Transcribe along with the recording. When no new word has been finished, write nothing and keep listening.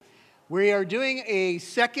We are doing a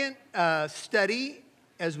second study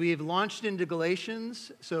as we have launched into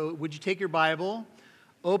Galatians. So would you take your Bible,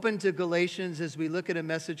 open to Galatians as we look at a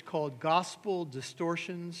message called Gospel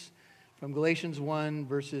Distortions from Galatians 1,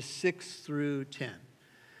 verses 6 through 10.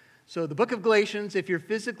 So the book of Galatians, if you're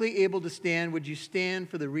physically able to stand, would you stand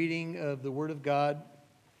for the reading of the Word of God?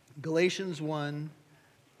 Galatians 1,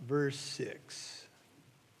 verse 6.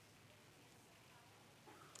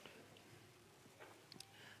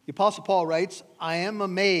 The Apostle Paul writes, I am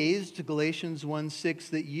amazed, Galatians 1:6,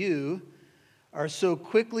 that you are so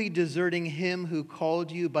quickly deserting him who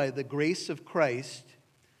called you by the grace of Christ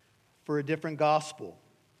for a different gospel,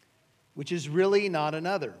 which is really not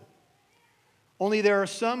another. Only there are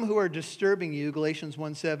some who are disturbing you, Galatians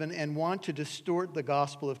 1:7, and want to distort the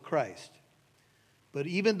gospel of Christ. But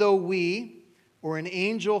even though we, or an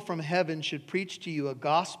angel from heaven, should preach to you a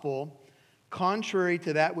gospel contrary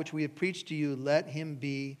to that which we have preached to you, let him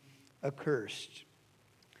be accursed.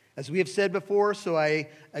 As we have said before, so I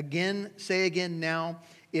say again now,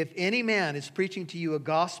 if any man is preaching to you a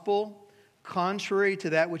gospel contrary to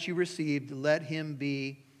that which you received, let him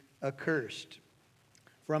be accursed.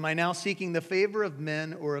 For am I now seeking the favor of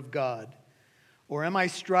men or of God? Or am I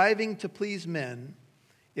striving to please men?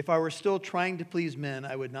 If I were still trying to please men,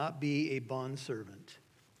 I would not be a bondservant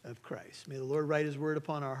of Christ. May the Lord write his word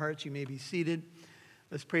upon our hearts. You may be seated.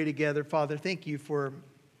 Let's pray together. Father, thank you for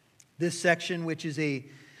this section, which is a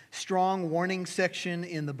strong warning section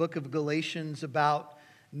in the book of Galatians about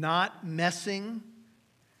not messing,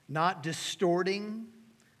 not distorting,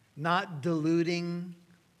 not diluting,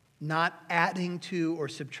 not adding to or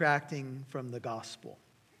subtracting from the gospel.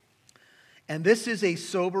 And this is a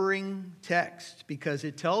sobering text because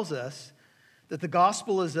it tells us that the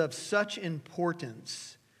gospel is of such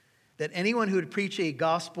importance that anyone who would preach a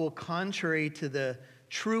gospel contrary to the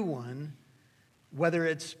true one, whether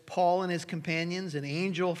it's Paul and his companions, an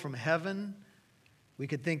angel from heaven, we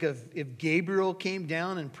could think of if Gabriel came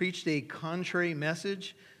down and preached a contrary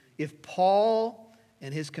message, if Paul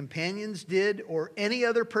and his companions did, or any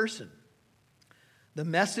other person, the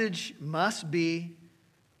message must be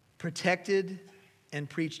protected and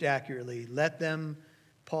preached accurately. Let them,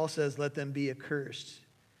 Paul says, let them be accursed.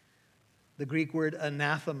 The Greek word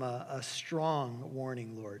anathema, a strong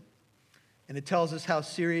warning, Lord. And it tells us how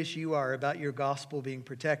serious you are about your gospel being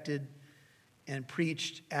protected and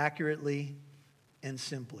preached accurately and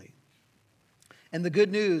simply. And the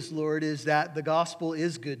good news, Lord, is that the gospel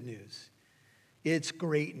is good news. It's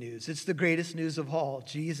great news. It's the greatest news of all.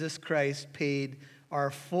 Jesus Christ paid our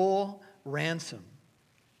full ransom,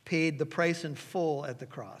 paid the price in full at the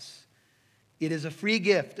cross. It is a free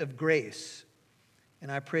gift of grace.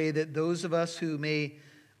 And I pray that those of us who may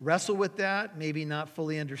wrestle with that, maybe not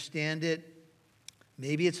fully understand it,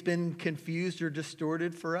 maybe it's been confused or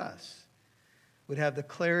distorted for us, would have the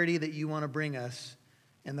clarity that you want to bring us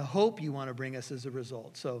and the hope you want to bring us as a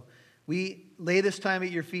result. So we lay this time at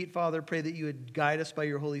your feet, Father. Pray that you would guide us by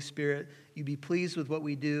your Holy Spirit. You'd be pleased with what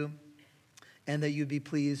we do and that you'd be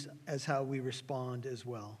pleased as how we respond as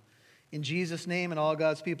well. In Jesus' name, and all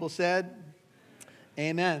God's people said,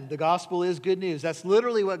 amen. The gospel is good news. That's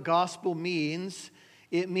literally what gospel means.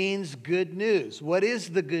 It means good news. What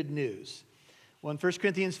is the good news? Well, in 1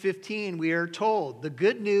 Corinthians 15, we are told the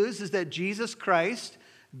good news is that Jesus Christ,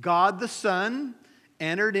 God the Son,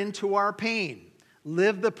 entered into our pain,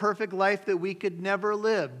 lived the perfect life that we could never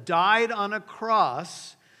live, died on a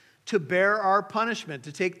cross to bear our punishment,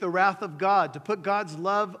 to take the wrath of God, to put God's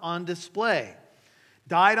love on display,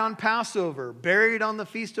 died on Passover, buried on the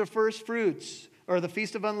Feast of First Fruits, or the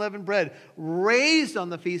Feast of Unleavened Bread, raised on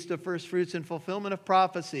the Feast of First Fruits in fulfillment of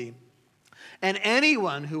prophecy. And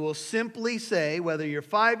anyone who will simply say, whether you're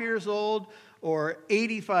 5 years old or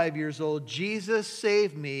 85 years old, Jesus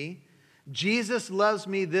saved me, Jesus loves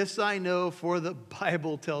me, this I know, for the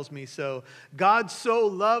Bible tells me so. God so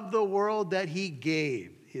loved the world that he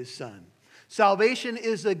gave his Son. Salvation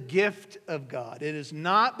is a gift of God. It is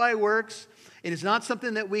not by works. It is not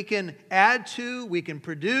something that we can add to, we can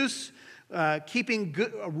produce. Keeping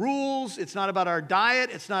good rules. It's not about our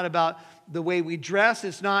diet. It's not about the way we dress.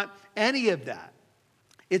 It's not any of that.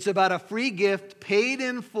 It's about a free gift paid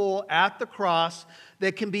in full at the cross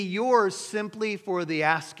that can be yours simply for the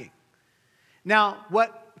asking. Now,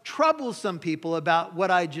 what troubles some people about what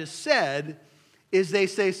I just said is they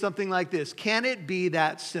say something like this: can it be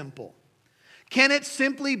that simple? Can it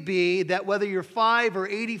simply be that whether you're 5 or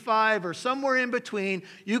 85 or somewhere in between,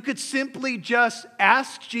 you could simply just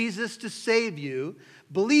ask Jesus to save you,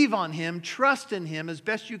 believe on him, trust in him as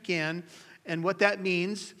best you can, and what that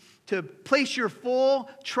means, to place your full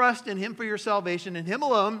trust in him for your salvation and him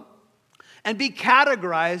alone, and be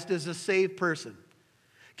categorized as a saved person?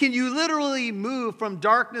 Can you literally move from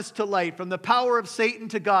darkness to light, from the power of Satan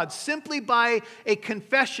to God, simply by a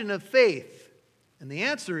confession of faith? And the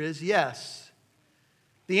answer is yes.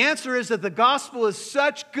 The answer is that the gospel is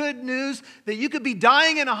such good news that you could be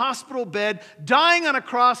dying in a hospital bed, dying on a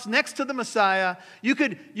cross next to the Messiah. You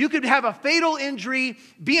could have a fatal injury,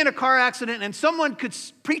 be in a car accident, and someone could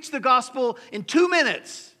preach the gospel in 2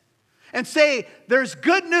 minutes and say, there's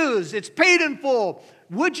good news, it's paid in full.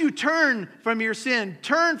 Would you turn from your sin,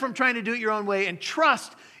 turn from trying to do it your own way, and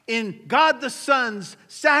trust in God the Son's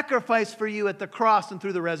sacrifice for you at the cross and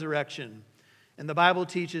through the resurrection? And the Bible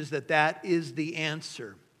teaches that that is the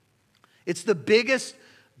answer. It's the biggest,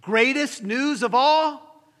 greatest news of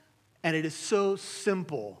all, and it is so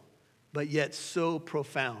simple, but yet so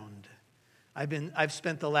profound. I've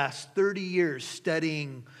spent the last 30 years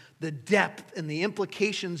studying the depth and the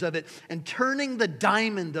implications of it and turning the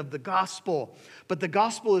diamond of the gospel. But the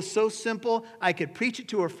gospel is so simple, I could preach it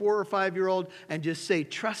to a 4 or 5-year-old and just say,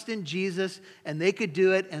 trust in Jesus, and they could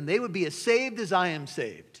do it, and they would be as saved as I am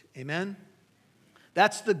saved. Amen?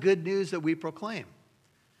 That's the good news that we proclaim.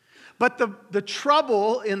 But the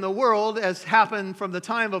trouble in the world, as happened from the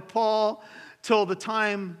time of Paul till the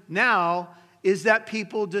time now, is that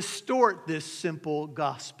people distort this simple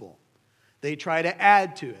gospel. They try to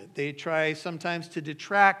add to it. They try sometimes to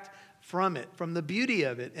detract from it, from the beauty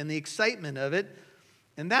of it and the excitement of it.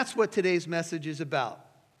 And that's what today's message is about.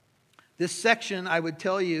 This section, I would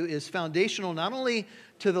tell you, is foundational not only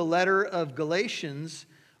to the letter of Galatians,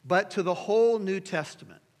 but to the whole New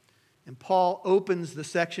Testament. And Paul opens the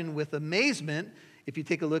section with amazement. If you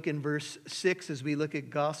take a look in verse 6 as we look at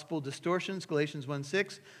gospel distortions, Galatians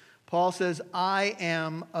 1:6, Paul says, I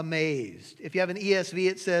am amazed. If you have an ESV,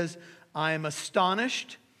 it says, I am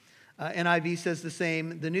astonished. NIV says the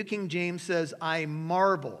same. The New King James says, I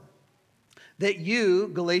marvel that you,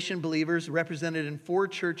 Galatian believers, represented in 4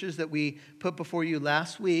 churches that we put before you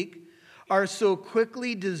last week, are so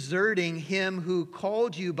quickly deserting him who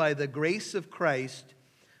called you by the grace of Christ,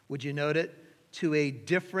 would you note it, to a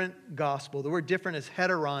different gospel. The word different is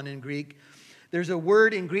heteron in Greek. There's a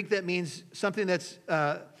word in Greek that means something that's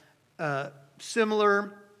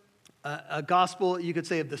similar, a gospel, you could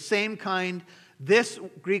say, of the same kind. This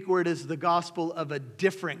Greek word is the gospel of a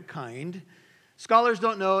different kind. Scholars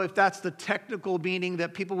don't know if that's the technical meaning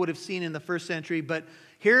that people would have seen in the first century, but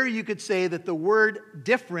here you could say that the word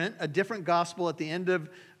different, a different gospel at the end of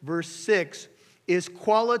verse 6, is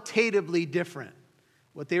qualitatively different.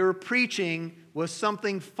 What they were preaching was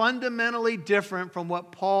something fundamentally different from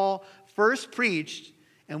what Paul first preached,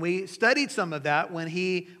 and we studied some of that when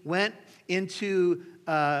he went into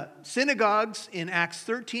synagogues in Acts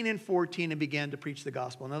 13 and 14 and began to preach the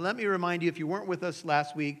gospel. Now let me remind you, if you weren't with us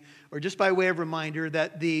last week, or just by way of reminder,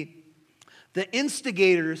 that the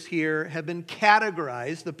instigators here have been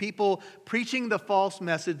categorized, the people preaching the false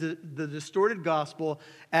message, the distorted gospel,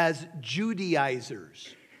 as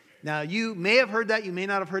Judaizers. Now, you may have heard that, you may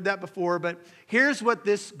not have heard that before, but here's what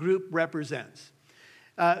this group represents.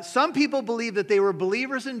 Some people believe that they were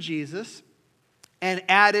believers in Jesus and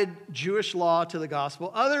added Jewish law to the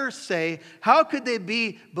gospel. Others say, how could they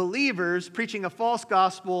be believers preaching a false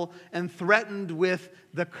gospel and threatened with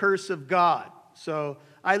the curse of God? So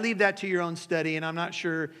I leave that to your own study, and I'm not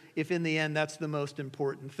sure if in the end that's the most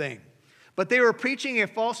important thing. But they were preaching a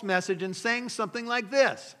false message and saying something like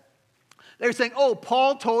this. They were saying, oh,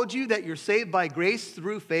 Paul told you that you're saved by grace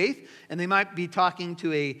through faith. And they might be talking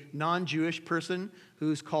to a non-Jewish person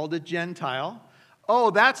who's called a Gentile. Oh,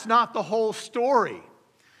 that's not the whole story.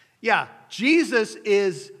 Yeah, Jesus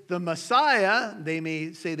is the Messiah. They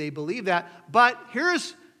may say they believe that. But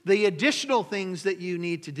here's the additional things that you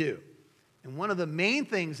need to do. And one of the main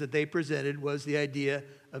things that they presented was the idea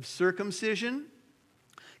of circumcision,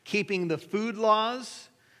 keeping the food laws,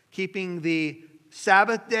 keeping the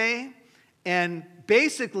Sabbath day, and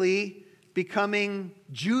basically becoming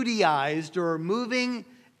Judaized or moving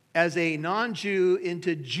as a non-Jew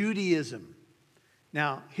into Judaism.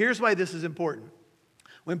 Now, here's why this is important.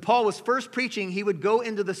 When Paul was first preaching, he would go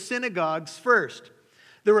into the synagogues first.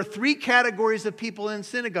 There were 3 categories of people in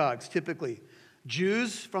synagogues, typically.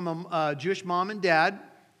 Jews from a Jewish mom and dad.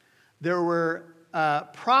 There were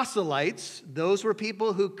proselytes. Those were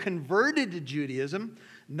people who converted to Judaism.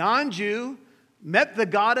 Non-Jew, met the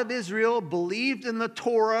God of Israel, believed in the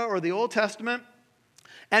Torah or the Old Testament,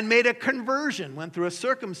 and made a conversion, went through a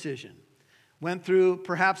circumcision, went through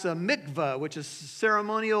perhaps a mikvah, which is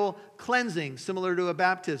ceremonial cleansing, similar to a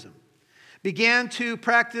baptism, began to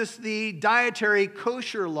practice the dietary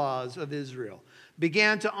kosher laws of Israel,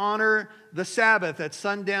 began to honor the Sabbath at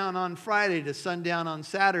sundown on Friday to sundown on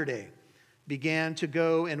Saturday, began to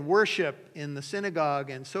go and worship in the synagogue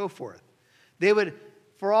and so forth. They would,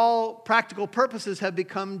 for all practical purposes, have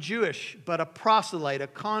become Jewish, but a proselyte, a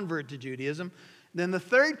convert to Judaism. Then the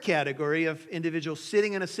third category of individuals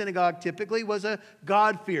sitting in a synagogue typically was a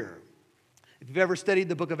God-fearer. If you've ever studied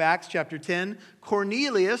the book of Acts, chapter 10,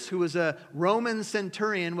 Cornelius, who was a Roman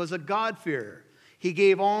centurion, was a God-fearer. He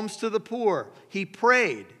gave alms to the poor. He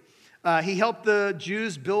prayed. He helped the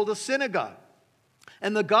Jews build a synagogue.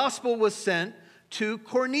 And the gospel was sent to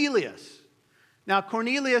Cornelius. Now,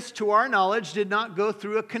 Cornelius, to our knowledge, did not go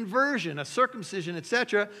through a conversion, a circumcision,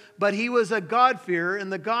 etc., but he was a God-fearer,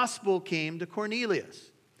 and the gospel came to Cornelius.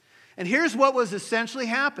 And here's what was essentially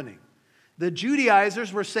happening. The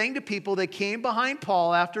Judaizers were saying to people that came behind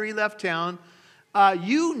Paul after he left town,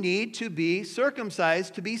 you need to be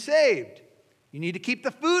circumcised to be saved. You need to keep the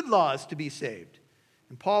food laws to be saved.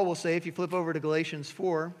 And Paul will say, if you flip over to Galatians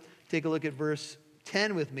 4, take a look at verse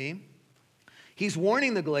 10 with me. He's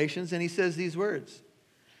warning the Galatians, and he says these words.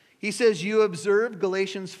 He says, you observe,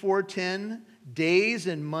 Galatians 4:10, days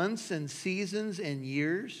and months and seasons and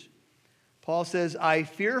years. Paul says, I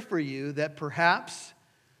fear for you that perhaps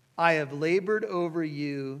I have labored over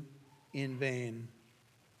you in vain.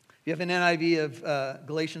 If you have an NIV of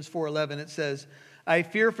Galatians 4:11, it says, I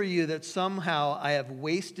fear for you that somehow I have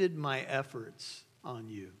wasted my efforts on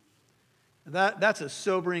you. That's a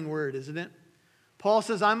sobering word, isn't it? Paul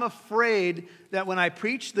says, I'm afraid that when I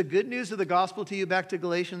preach the good news of the gospel to you, back to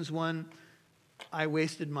Galatians 1, I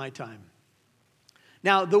wasted my time.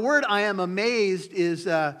 Now, the word I am amazed is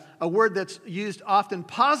a word that's used often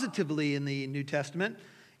positively in the New Testament.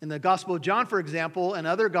 In the Gospel of John, for example, and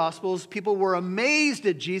other Gospels, people were amazed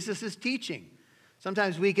at Jesus' teaching.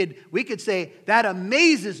 Sometimes we could say, that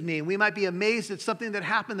amazes me. We might be amazed at something that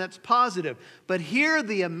happened that's positive. But here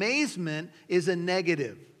the amazement is a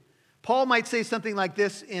negative. Paul might say something like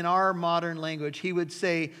this in our modern language. He would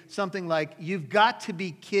say something like, you've got to be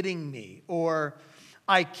kidding me, or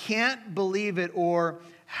I can't believe it, or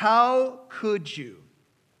how could you?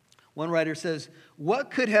 One writer says, what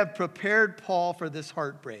could have prepared Paul for this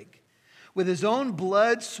heartbreak? With his own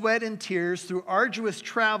blood, sweat, and tears through arduous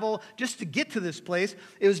travel just to get to this place,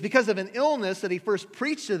 it was because of an illness that he first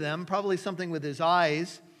preached to them, probably something with his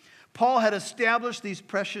eyes. Paul had established these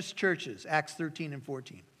precious churches, Acts 13 and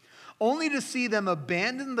 14, only to see them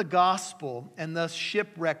abandon the gospel and thus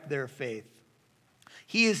shipwreck their faith.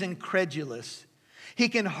 He is incredulous. He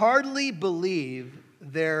can hardly believe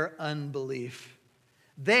their unbelief.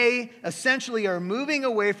 They essentially are moving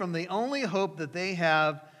away from the only hope that they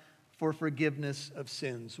have for forgiveness of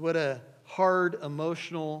sins. What a hard,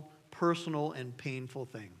 emotional, personal, and painful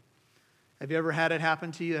thing. Have you ever had it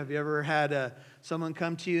happen to you? Have you ever had someone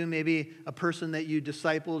come to you, maybe a person that you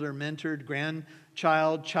discipled or mentored,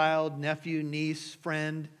 grandchild, child, nephew, niece,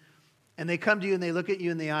 friend, and they come to you and they look at you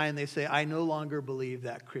in the eye and they say, I no longer believe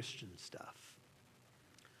that Christian stuff.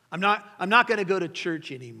 I'm not going to go to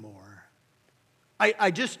church anymore.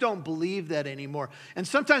 I just don't believe that anymore. And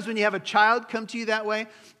sometimes when you have a child come to you that way,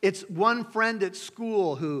 it's one friend at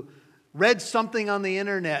school who read something on the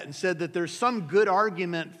internet and said that there's some good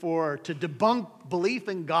argument to debunk belief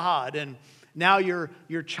in God, and now your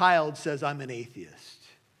child says, I'm an atheist.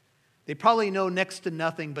 They probably know next to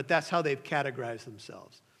nothing, but that's how they've categorized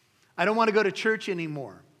themselves. I don't want to go to church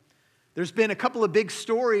anymore. There's been a couple of big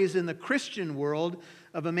stories in the Christian world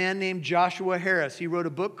of a man named Joshua Harris. He wrote a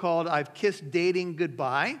book called I've Kissed Dating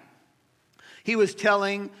Goodbye. He was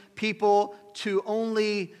telling people to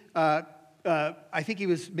only, I think he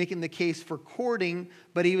was making the case for courting,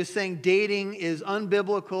 but he was saying dating is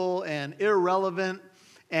unbiblical and irrelevant.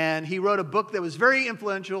 And he wrote a book that was very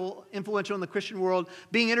influential in the Christian world,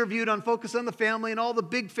 being interviewed on Focus on the Family and all the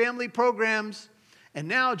big family programs. And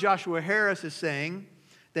now Joshua Harris is saying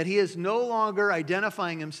that he is no longer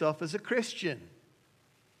identifying himself as a Christian.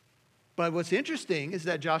 But what's interesting is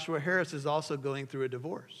that Joshua Harris is also going through a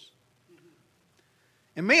divorce.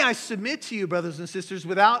 And may I submit to you, brothers and sisters,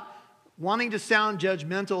 without wanting to sound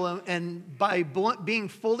judgmental and by being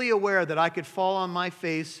fully aware that I could fall on my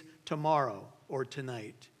face tomorrow or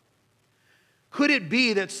tonight. Could it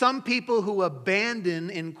be that some people who abandon,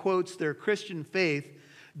 in quotes, their Christian faith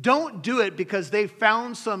don't do it because they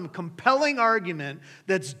found some compelling argument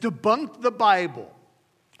that's debunked the Bible,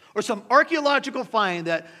 or some archaeological find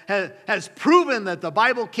that has proven that the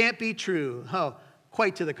Bible can't be true? Oh,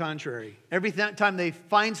 quite to the contrary. Every time they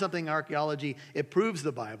find something in archaeology, it proves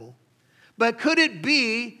the Bible. But could it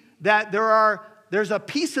be that there's a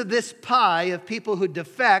piece of this pie of people who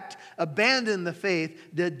defect, abandon the faith,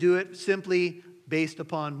 that do it simply based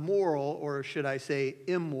upon moral, or should I say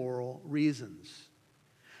immoral, reasons?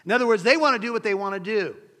 In other words, they want to do what they want to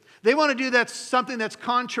do. They want to do something that's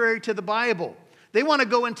contrary to the Bible. They want to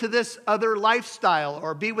go into this other lifestyle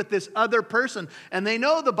or be with this other person. And they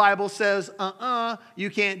know the Bible says, you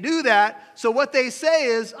can't do that. So what they say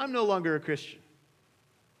is, I'm no longer a Christian.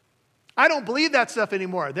 I don't believe that stuff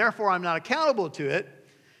anymore. Therefore, I'm not accountable to it.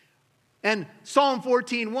 And Psalm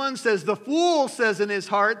 14:1 says, the fool says in his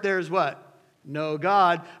heart, there's what? No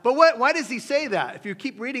God. But why does he say that? If you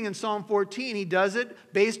keep reading in Psalm 14, he does it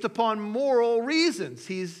based upon moral reasons.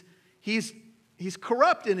 He's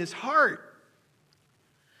corrupt in his heart.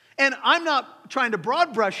 And I'm not trying to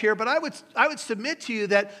broad brush here, but I would submit to you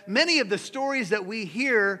that many of the stories that we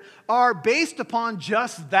hear are based upon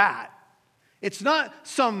just that. It's not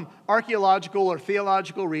some archaeological or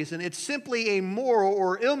theological reason. It's simply a moral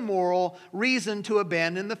or immoral reason to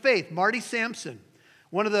abandon the faith. Marty Sampson,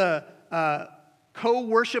 one of the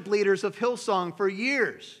co-worship leaders of Hillsong for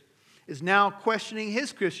years, is now questioning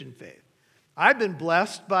his Christian faith. I've been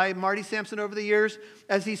blessed by Marty Sampson over the years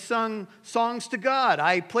as he sung songs to God.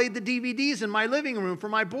 I played the DVDs in my living room for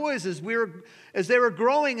my boys as they were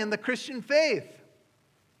growing in the Christian faith.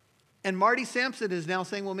 And Marty Sampson is now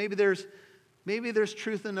saying, well, maybe there's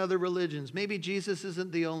truth in other religions. Maybe Jesus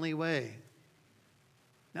isn't the only way.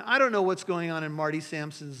 Now, I don't know what's going on in Marty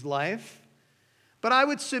Sampson's life, but I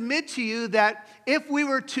would submit to you that if we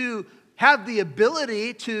were to have the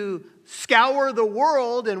ability to scour the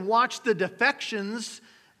world and watch the defections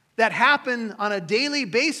that happen on a daily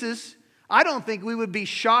basis, I don't think we would be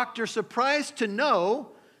shocked or surprised to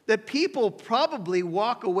know that people probably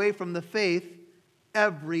walk away from the faith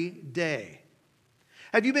every day.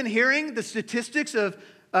 Have you been hearing the statistics of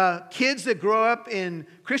kids that grow up in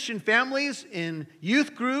Christian families, in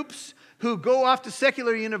youth groups, who go off to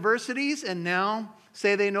secular universities and now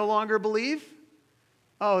say they no longer believe?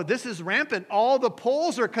 Oh, this is rampant. All the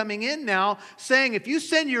polls are coming in now saying if you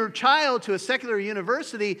send your child to a secular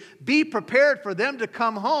university, be prepared for them to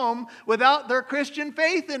come home without their Christian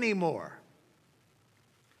faith anymore.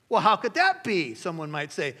 Well, how could that be? Someone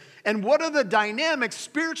might say. And what are the dynamics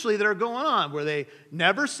spiritually that are going on? Were they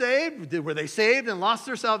never saved? Were they saved and lost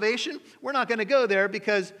their salvation? We're not going to go there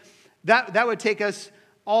because that would take us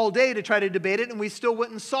all day to try to debate it and we still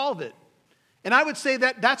wouldn't solve it. And I would say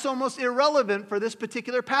that that's almost irrelevant for this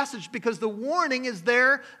particular passage because the warning is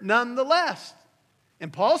there nonetheless.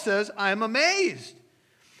 And Paul says, I'm amazed.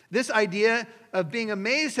 This idea of being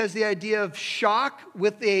amazed has the idea of shock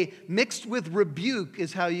mixed with rebuke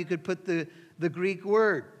is how you could put the Greek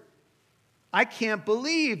word. I can't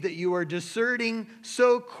believe that you are deserting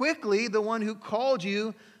so quickly the one who called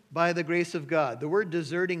you by the grace of God. The word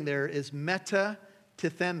deserting there is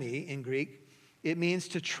metatithemi in Greek. It means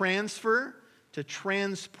to transfer, to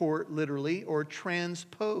transport literally, or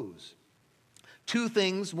transpose. Two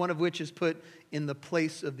things, one of which is put in the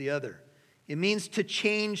place of the other. It means to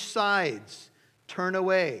change sides, turn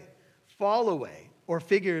away, fall away, or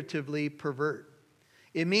figuratively pervert.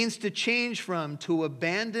 It means to change from, to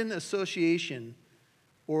abandon association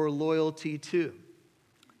or loyalty to.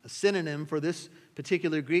 A synonym for this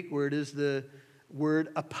particular Greek word is the word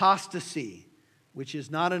apostasy, which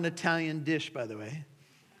is not an Italian dish, by the way.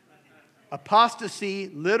 Apostasy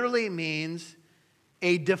literally means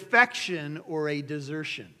a defection or a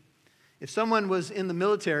desertion. If someone was in the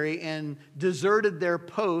military and deserted their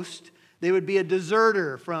post, they would be a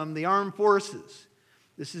deserter from the armed forces.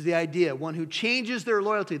 This is the idea, one who changes their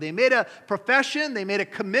loyalty. They made a profession, they made a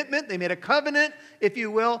commitment, they made a covenant, if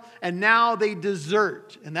you will, and now they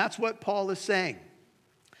desert. And that's what Paul is saying.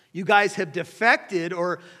 You guys have defected,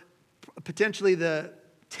 or potentially the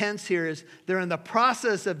tense here is they're in the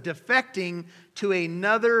process of defecting to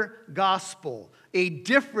another gospel, a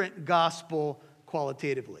different gospel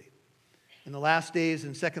qualitatively. In the last days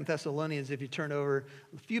in 2 Thessalonians, if you turn over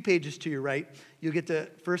a few pages to your right, you'll get to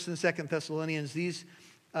 1 and 2 Thessalonians. These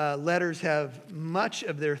letters have much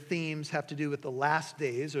of their themes have to do with the last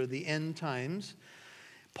days or the end times.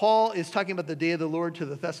 Paul is talking about the day of the Lord to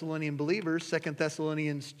the Thessalonian believers, 2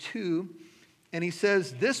 Thessalonians 2. And he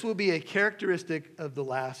says, this will be a characteristic of the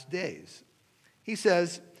last days. He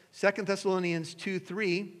says, 2 Thessalonians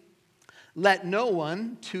 2:3, let no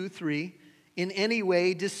one, 2:3, in any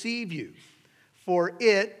way deceive you. For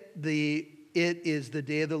it is the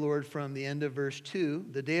day of the Lord from the end of verse 2.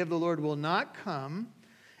 The day of the Lord will not come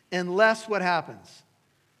unless what happens?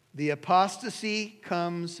 The apostasy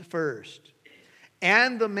comes first.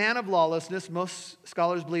 And the man of lawlessness, most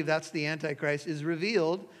scholars believe that's the Antichrist, is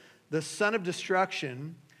revealed, the son of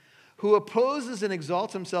destruction, who opposes and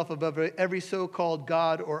exalts himself above every so-called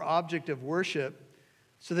God or object of worship,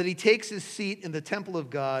 so that he takes his seat in the temple of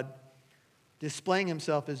God, displaying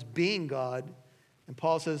himself as being God. And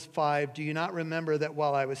Paul says, 5, do you not remember that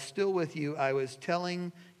while I was still with you, I was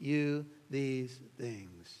telling you these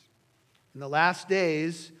things? In the last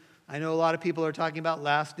days, I know a lot of people are talking about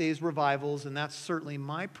last days revivals, and that's certainly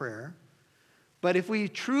my prayer. But if we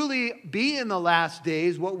truly be in the last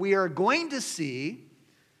days, what we are going to see,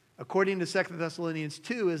 according to 2 Thessalonians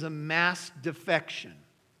 2, is a mass defection.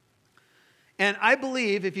 And I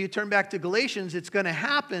believe, if you turn back to Galatians, it's going to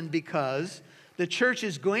happen because the church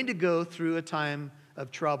is going to go through a time of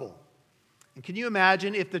trouble. And can you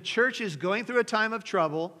imagine if the church is going through a time of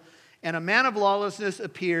trouble and a man of lawlessness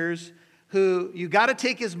appears who you got to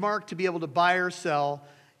take his mark to be able to buy or sell.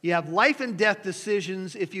 You have life and death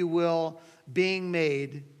decisions, if you will, being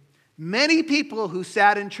made. Many people who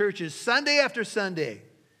sat in churches Sunday after Sunday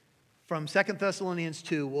from 2 Thessalonians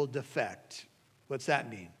 2 will defect. What's that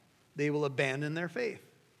mean? They will abandon their faith.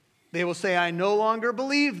 They will say, I no longer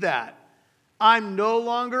believe that. I'm no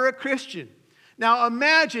longer a Christian. Now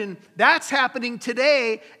imagine that's happening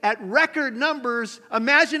today at record numbers.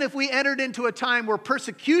 Imagine if we entered into a time where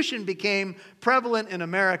persecution became prevalent in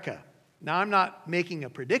America. Now I'm not making a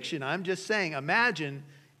prediction. I'm just saying, imagine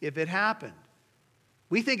if it happened.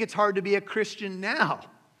 We think it's hard to be a Christian now,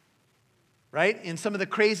 right? In some of the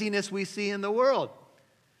craziness we see in the world.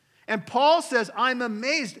 And Paul says, I'm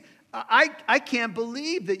amazed. I can't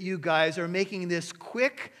believe that you guys are making this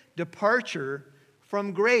quick departure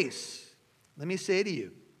from grace. Let me say to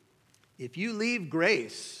you, if you leave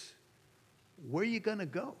grace, where are you going to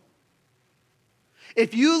go?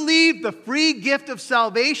 If you leave the free gift of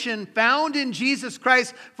salvation found in Jesus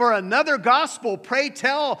Christ for another gospel, pray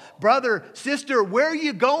tell, brother, sister, where are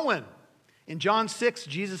you going? In John 6,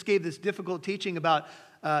 Jesus gave this difficult teaching about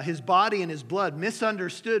his body and his blood,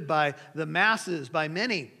 misunderstood by the masses, by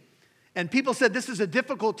many. And people said, this is a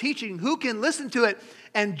difficult teaching. Who can listen to it?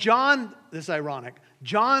 And John, this is ironic,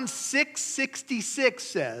 John 6:66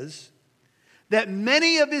 says that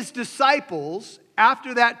many of his disciples,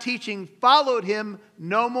 after that teaching, followed him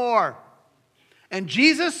no more. And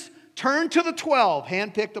Jesus turned to the 12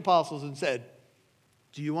 handpicked apostles and said,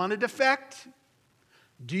 do you want to defect?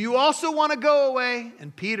 Do you also want to go away?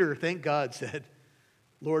 And Peter, thank God, said,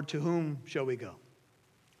 Lord, to whom shall we go?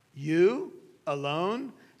 You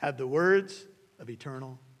alone have the words of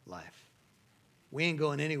eternal life. We ain't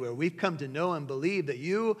going anywhere. We've come to know and believe that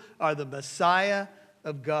you are the Messiah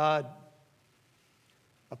of God.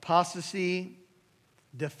 Apostasy,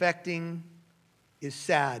 defecting is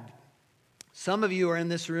sad. Some of you are in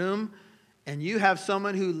this room and you have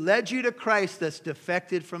someone who led you to Christ that's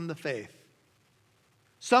defected from the faith.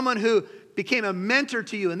 Someone who became a mentor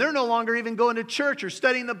to you and they're no longer even going to church or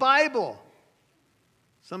studying the Bible.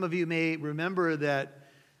 Some of you may remember that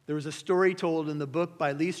there was a story told in the book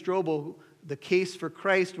by Lee Strobel, The Case for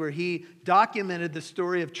Christ, where he documented the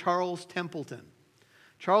story of Charles Templeton.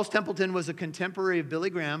 Charles Templeton was a contemporary of Billy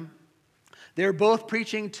Graham. They were both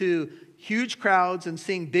preaching to huge crowds and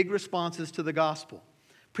seeing big responses to the gospel,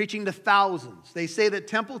 preaching to thousands. They say that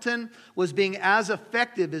Templeton was being as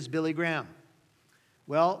effective as Billy Graham.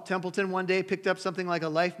 Well, Templeton one day picked up something like a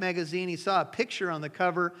Life magazine. He saw a picture on the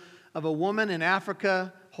cover of a woman in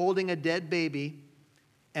Africa holding a dead baby.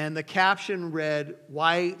 And the caption read,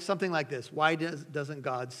 something like this, why doesn't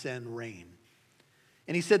God send rain?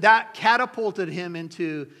 And he said that catapulted him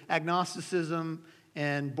into agnosticism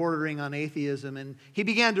and bordering on atheism. And he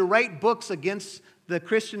began to write books against the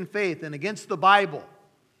Christian faith and against the Bible.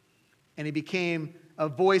 And he became a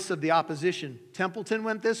voice of the opposition. Templeton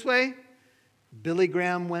went this way. Billy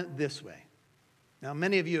Graham went this way. Now,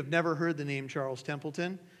 many of you have never heard the name Charles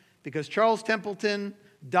Templeton because Charles Templeton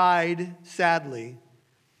died, sadly,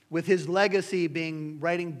 with his legacy being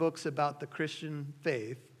writing books about the Christian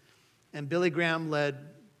faith. And Billy Graham led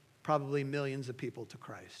probably millions of people to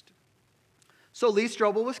Christ. So Lee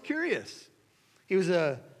Strobel was curious. He was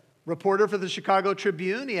a reporter for the Chicago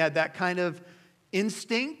Tribune. He had that kind of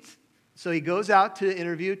instinct. So he goes out to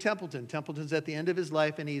interview Templeton. Templeton's at the end of his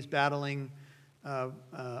life and he's battling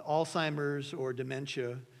Alzheimer's or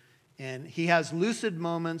dementia. And he has lucid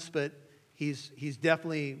moments, but he's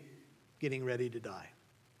definitely getting ready to die.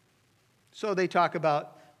 So they talk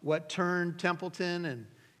about what turned Templeton, and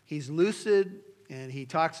he's lucid, and he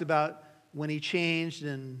talks about when he changed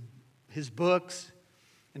and his books.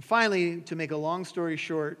 And finally, to make a long story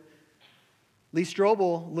short, Lee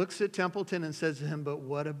Strobel looks at Templeton and says to him, but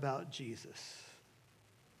what about Jesus?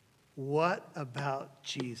 What about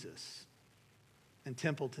Jesus? And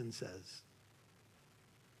Templeton says,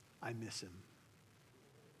 I miss him.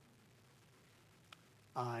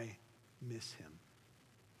 I miss him.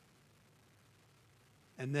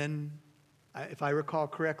 And then, if I recall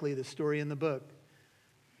correctly, the story in the book,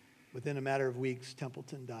 Within a matter of weeks,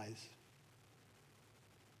 Templeton dies.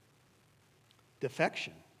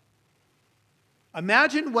 Defection.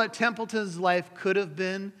 Imagine what Templeton's life could have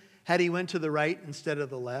been had he went to the right instead of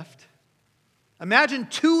the left. Imagine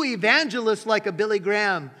two evangelists like a Billy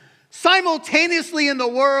Graham simultaneously in the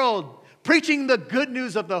world preaching the good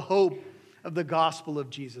news of the hope of the gospel of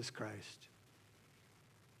Jesus Christ.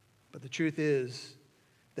 But the truth is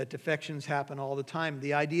that defections happen all the time.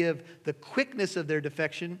 The idea of the quickness of their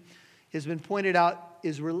defection has been pointed out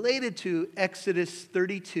is related to Exodus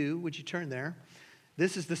 32. Would you turn there?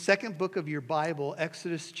 This is the second book of your Bible,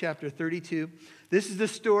 Exodus chapter 32. This is the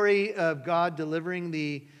story of God delivering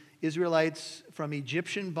the Israelites from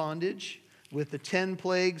Egyptian bondage with the 10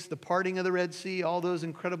 plagues, the parting of the Red Sea, all those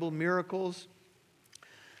incredible miracles.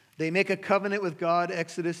 They make a covenant with God,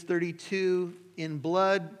 Exodus 32, in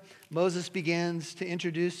blood. Moses begins to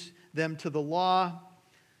introduce them to the law.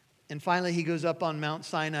 And finally, he goes up on Mount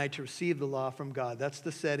Sinai to receive the law from God. That's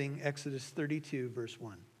the setting, Exodus 32, verse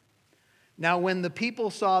 1. Now, when the people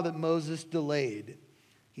saw that Moses delayed,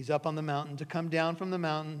 he's up on the mountain, to come down from the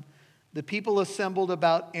mountain, the people assembled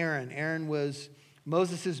about Aaron. Aaron was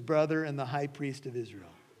Moses' brother and the high priest of Israel.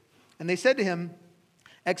 And they said to him,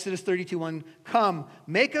 Exodus 32:1, "Come,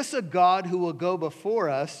 make us a god who will go before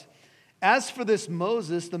us. As for this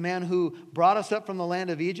Moses, the man who brought us up from the land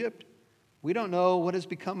of Egypt, we don't know what has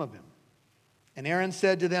become of him." And Aaron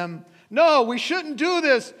said to them, "No, we shouldn't do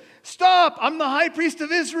this. Stop, I'm the high priest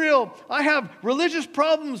of Israel. I have religious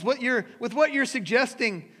problems with what you're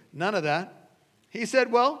suggesting." None of that. He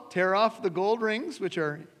said, "Well, tear off the gold rings, which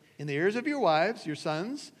are in the ears of your wives, your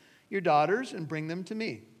sons, your daughters, and bring them to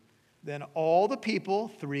me." Then all the people,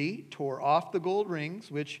 3, tore off the gold rings,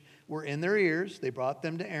 which were in their ears. They brought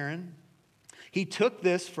them to Aaron. He took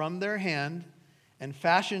this from their hand and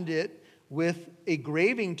fashioned it with a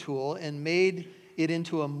graving tool and made it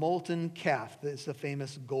into a molten calf. That's the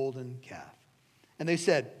famous golden calf. And they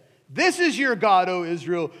said, "This is your God, O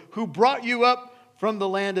Israel, who brought you up from the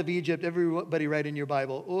land of Egypt." Everybody write in your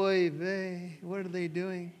Bible, oy vey, what are they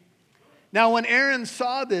doing? Now when Aaron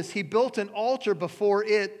saw this, he built an altar before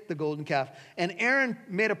it, the golden calf. And Aaron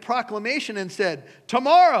made a proclamation and said,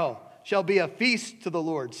 "Tomorrow shall be a feast to the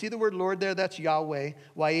Lord." See the word Lord there? That's Yahweh,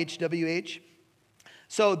 YHWH.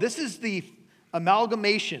 So this is the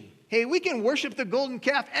amalgamation. Hey, we can worship the golden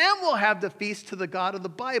calf and we'll have the feast to the God of the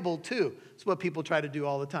Bible too. That's what people try to do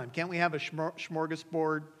all the time. Can't we have a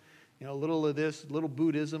smorgasbord? You know, a little of this, a little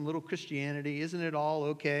Buddhism, a little Christianity. Isn't it all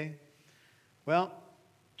okay? Well,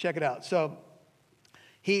 check it out. So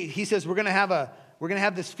he says, we're going to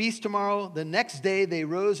have this feast tomorrow. The next day they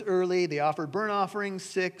rose early. They offered burnt offerings,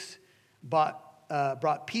 6,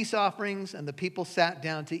 brought peace offerings, and the people sat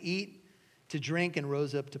down to eat, to drink, and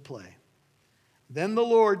rose up to play. Then the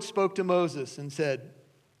Lord spoke to Moses and said,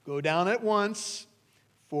 "Go down at once,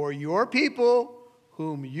 for your people,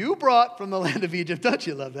 whom you brought from the land of Egypt," don't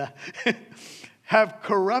you love that, "have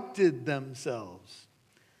corrupted themselves.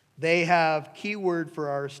 They have," key word for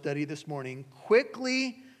our study this morning,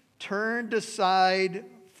 "quickly turned aside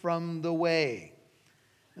from the way."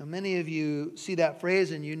 Now, many of you see that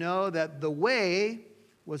phrase and you know that the way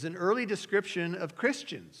was an early description of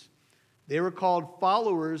Christians. They were called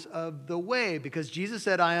followers of the way because Jesus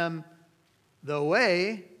said, "I am the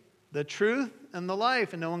way, the truth, and the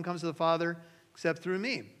life, and no one comes to the Father except through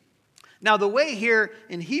me." Now, the way here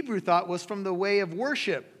in Hebrew thought was from the way of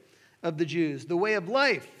worship of the Jews, the way of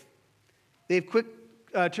life. They've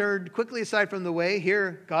turned quickly aside from the way.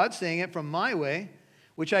 Here, God's saying it, "From my way,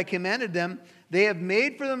 which I commanded them. They have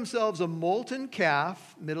made for themselves a molten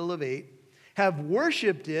calf," middle of 8, "have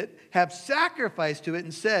worshipped it, have sacrificed to it,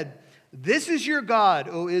 and said, 'This is your God,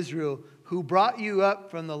 O Israel, who brought you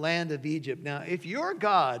up from the land of Egypt.'" Now, if your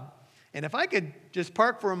God, and if I could just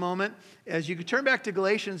park for a moment, as you could turn back to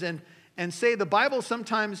Galatians and say the Bible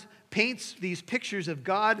sometimes paints these pictures of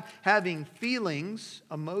God having feelings,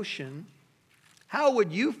 emotion, how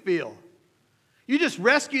would you feel? You just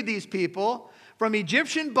rescued these people from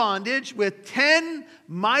Egyptian bondage with 10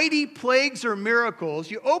 mighty plagues or miracles.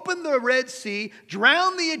 You opened the Red Sea,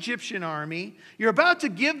 drowned the Egyptian army. You're about to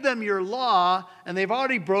give them your law, and they've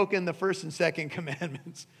already broken the first and second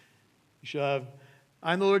commandments. You shall have,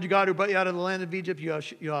 "I'm the Lord your God who brought you out of the land of Egypt.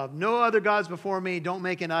 You'll have no other gods before me. Don't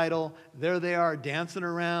make an idol." There they are, dancing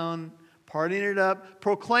around, partying it up,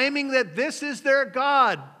 proclaiming that this is their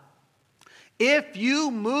God. If you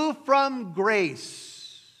move from grace,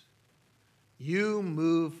 you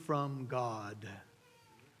move from God.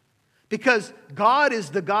 Because God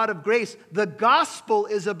is the God of grace. The gospel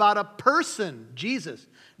is about a person, Jesus.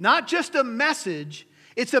 Not just a message.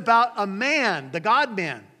 It's about a man, the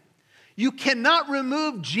God-man. You cannot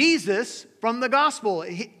remove Jesus from the gospel.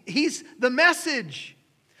 He's the message.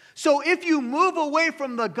 So if you move away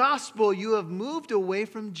from the gospel, you have moved away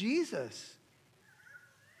from Jesus.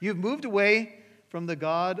 You've moved away from the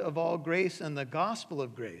God of all grace and the gospel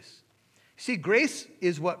of grace. See, grace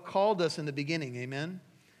is what called us in the beginning, amen?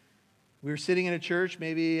 We were sitting in a church,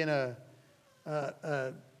 maybe in a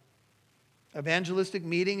evangelistic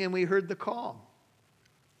meeting, and we heard the call.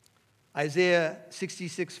 Isaiah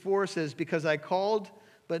 66:4 says, because I called,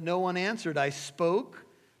 but no one answered. I spoke,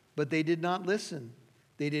 but they did not listen.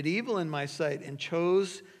 They did evil in my sight and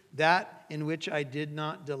chose that in which I did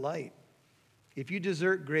not delight. If you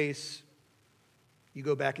desert grace, you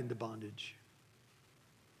go back into bondage.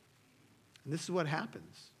 And this is what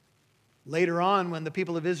happens. Later on, when the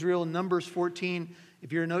people of Israel, in Numbers 14,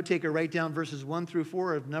 if you're a note taker, write down verses 1 through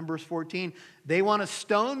 4 of Numbers 14. They want to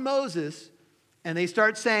stone Moses, and they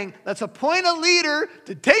start saying, let's appoint a leader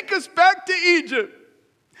to take us back to Egypt.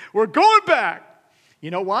 We're going back. You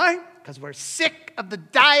know why? Because we're sick of the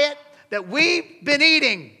diet that we've been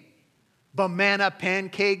eating. Banana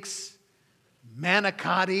pancakes,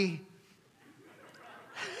 manicotti.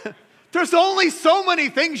 There's only so many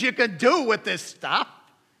things you can do with this stuff,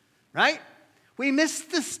 right? We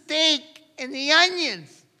missed the steak and the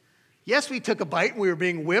onions. Yes, we took a bite and we were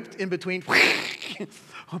being whipped in between.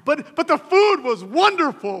 But the food was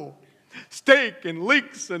wonderful. Steak and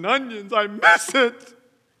leeks and onions, I miss it.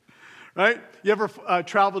 Right? You ever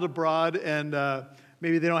traveled abroad and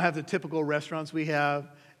maybe they don't have the typical restaurants we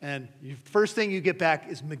have, and first thing you get back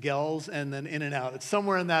is Miguel's and then In-N-Out. It's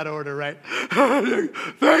somewhere in that order, right?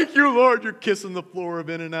 Thank you, Lord. You're kissing the floor of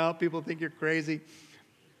In-N-Out. People think you're crazy.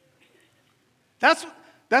 That's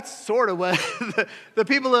sort of what the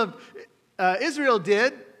people of Israel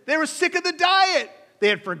did. They were sick of the diet. They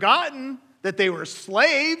had forgotten that they were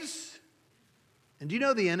slaves. And do you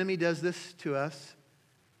know the enemy does this to us?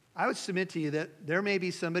 I would submit to you that there may be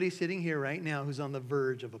somebody sitting here right now who's on the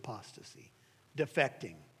verge of apostasy,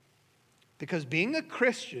 defecting. Because being a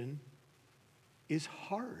Christian is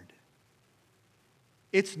hard.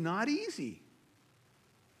 It's not easy.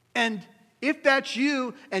 And if that's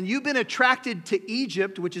you, and you've been attracted to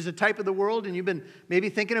Egypt, which is a type of the world, and you've been maybe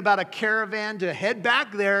thinking about a caravan to head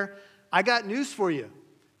back there, I got news for you.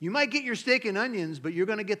 You might get your steak and onions, but you're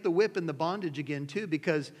going to get the whip and the bondage again too,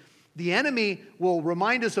 because the enemy will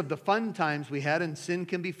remind us of the fun times we had, and sin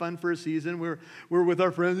can be fun for a season. We're with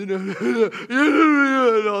our friends and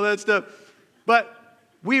all that stuff. But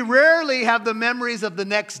we rarely have the memories of the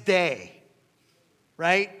next day,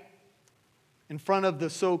 right? In front of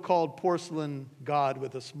the so-called porcelain God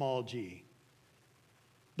with a small g.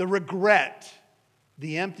 The regret,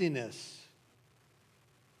 the emptiness,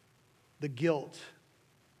 the guilt.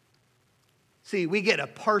 See, we get a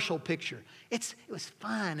partial picture. It was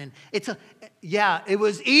fun, and it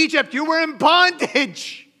was Egypt. You were in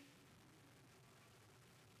bondage.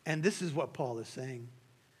 And this is what Paul is saying.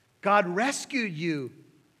 God rescued you.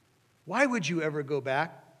 Why would you ever go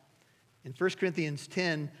back? In 1 Corinthians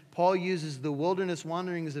 10, Paul uses the wilderness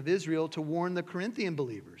wanderings of Israel to warn the Corinthian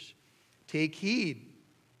believers. Take heed,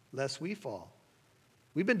 lest we fall.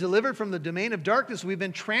 We've been delivered from the domain of darkness. We've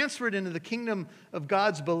been transferred into the kingdom of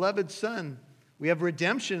God's beloved Son. We have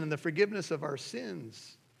redemption and the forgiveness of our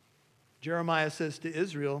sins. Jeremiah says to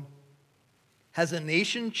Israel, has a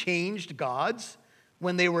nation changed gods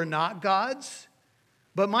when they were not gods?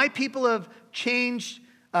 But my people have changed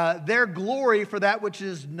their glory for that which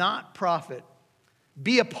is not profit.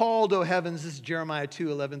 Be appalled, O heavens, this is Jeremiah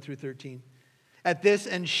 2:11-13. At this,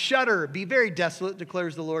 and shudder, be very desolate,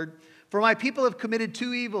 declares the Lord. For my people have committed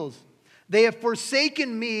two evils. They have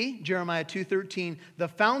forsaken me, Jeremiah 2:13, the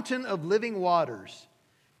fountain of living waters,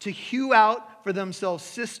 to hew out for themselves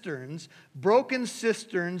cisterns, broken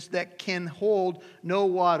cisterns that can hold no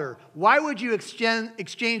water. Why would you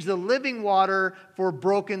exchange the living water for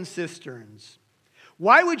broken cisterns?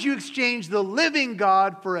 Why would you exchange the living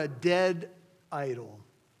God for a dead idol?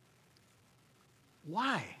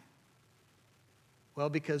 Why? Well,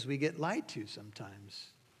 because we get lied to sometimes.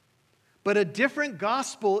 But a different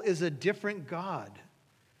gospel is a different God.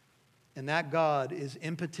 And that God is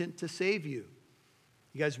impotent to save you.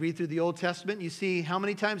 You guys read through the Old Testament, you see how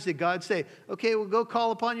many times did God say, okay, well, go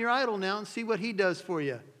call upon your idol now and see what he does for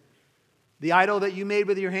you. The idol that you made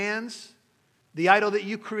with your hands, the idol that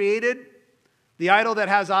you created, the idol that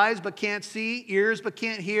has eyes but can't see, ears but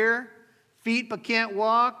can't hear, feet but can't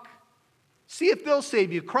walk. See if they'll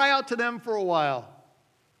save you. Cry out to them for a while.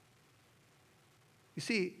 You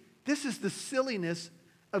see, this is the silliness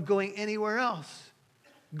of going anywhere else,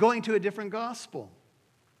 going to a different gospel.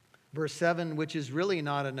 Verse 7, which is really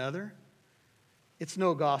not another. It's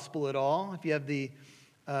no gospel at all. If you have the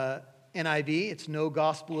NIV, it's no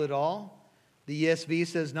gospel at all. The ESV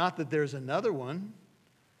says not that there's another one,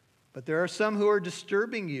 but there are some who are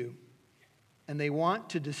disturbing you, and they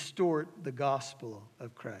want to distort the gospel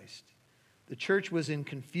of Christ. The church was in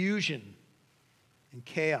confusion and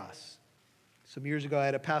chaos. Some years ago, I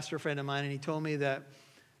had a pastor friend of mine, and he told me that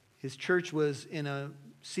his church was in a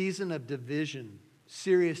season of division,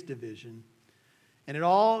 serious division, and it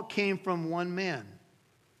all came from one man.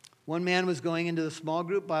 One man was going into the small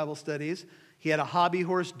group Bible studies. He had a hobby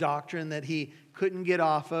horse doctrine that he couldn't get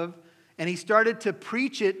off of, and he started to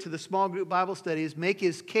preach it to the small group Bible studies, make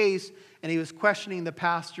his case, and he was questioning the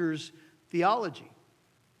pastor's theology.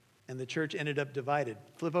 And the church ended up divided.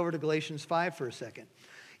 Flip over to Galatians 5 for a second.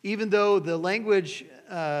 Even though the language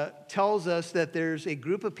tells us that there's a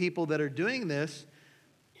group of people that are doing this,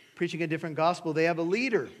 preaching a different gospel, they have a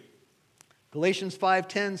leader. Galatians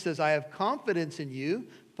 5:10 says, I have confidence in you,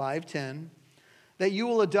 5:10, that you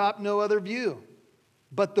will adopt no other view.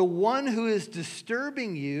 But the one who is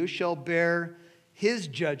disturbing you shall bear his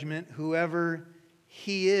judgment, whoever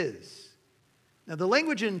he is. Now, the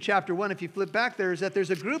language in chapter 1, if you flip back there, is that there's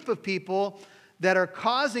a group of people that are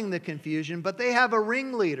causing the confusion, but they have a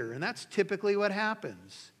ringleader, and that's typically what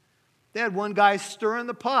happens. They had one guy stirring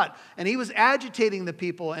the pot, and he was agitating the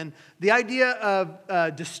people. And the idea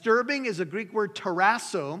of disturbing is a Greek word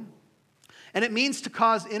tarasso, and it means to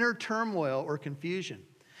cause inner turmoil or confusion.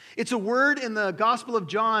 It's a word in the Gospel of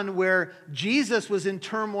John where Jesus was in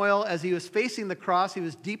turmoil as he was facing the cross. He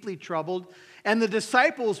was deeply troubled, and the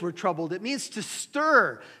disciples were troubled. It means to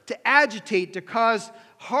stir, to agitate, to cause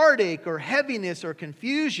heartache or heaviness or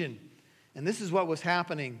confusion. And this is what was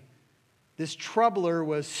happening. This troubler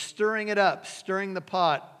was stirring it up, stirring the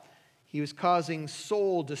pot. He was causing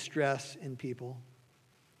soul distress in people.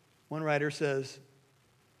 One writer says,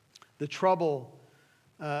 the trouble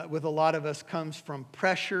with a lot of us comes from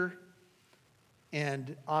pressure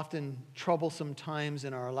and often troublesome times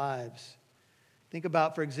in our lives. Think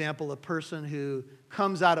about, for example, a person who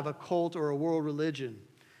comes out of a cult or a world religion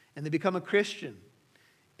and they become a Christian.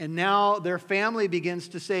 And now their family begins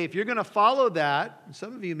to say, if you're going to follow that, and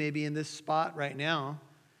some of you may be in this spot right now,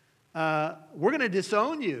 we're going to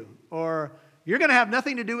disown you, or you're going to have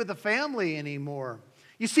nothing to do with the family anymore.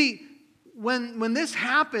 You see, when this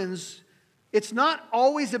happens, it's not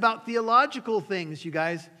always about theological things, you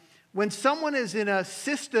guys. When someone is in a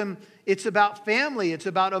system, it's about family. It's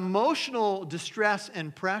about emotional distress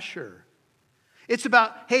and pressure. It's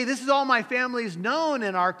about, hey, this is all my family's known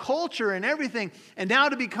and our culture and everything. And now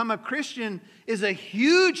to become a Christian is a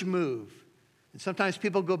huge move. And sometimes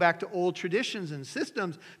people go back to old traditions and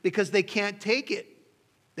systems because they can't take it.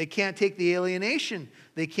 They can't take the alienation.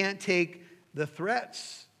 They can't take the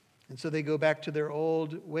threats. And so they go back to their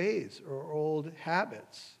old ways or old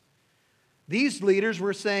habits. These leaders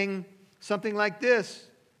were saying something like this.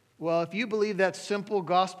 Well, if you believe that simple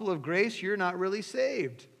gospel of grace, you're not really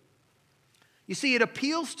saved. You see, it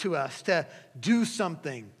appeals to us to do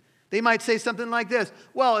something. They might say something like this.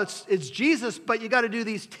 Well, it's Jesus, but you got to do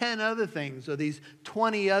these 10 other things or these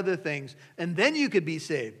 20 other things, and then you could be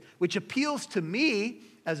saved, which appeals to me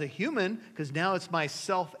as a human because now it's my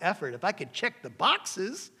self-effort. If I could check the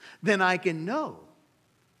boxes, then I can know.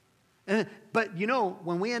 But you know,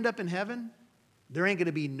 when we end up in heaven, there ain't going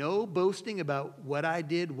to be no boasting about what I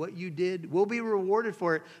did, what you did. We'll be rewarded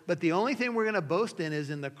for it. But the only thing we're going to boast in is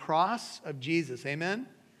in the cross of Jesus. Amen?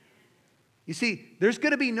 You see, there's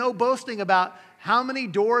going to be no boasting about how many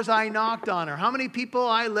doors I knocked on or how many people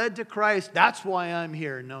I led to Christ. That's why I'm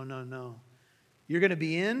here. No, no, no. You're going to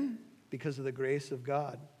be in because of the grace of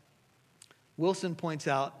God. Wilson points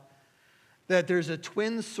out that there's a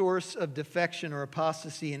twin source of defection or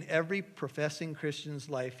apostasy in every professing Christian's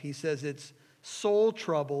life. He says it's soul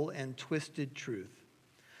trouble and twisted truth.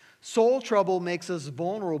 Soul trouble makes us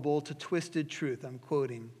vulnerable to twisted truth. I'm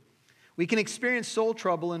quoting. We can experience soul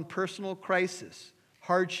trouble in personal crisis,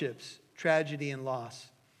 hardships, tragedy, and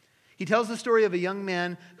loss. He tells the story of a young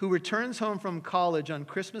man who returns home from college on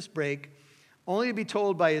Christmas break only to be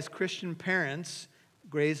told by his Christian parents,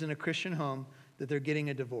 raised in a Christian home, that they're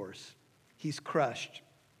getting a divorce. He's crushed.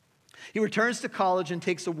 He returns to college and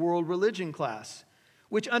takes a world religion class,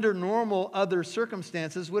 which under normal other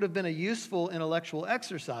circumstances would have been a useful intellectual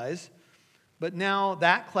exercise, but now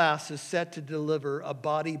that class is set to deliver a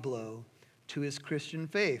body blow to his Christian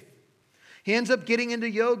faith. He ends up getting into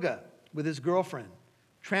yoga with his girlfriend,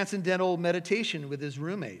 transcendental meditation with his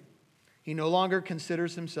roommate. He no longer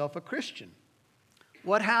considers himself a Christian.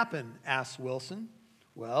 What happened? Asks Wilson.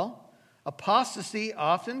 Well, apostasy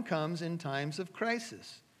often comes in times of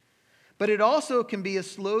crisis, but it also can be a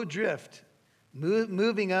slow drift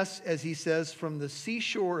moving us, as he says, from the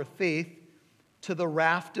seashore of faith to the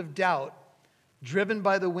raft of doubt, driven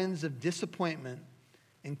by the winds of disappointment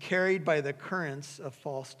and carried by the currents of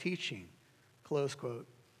false teaching. Close quote.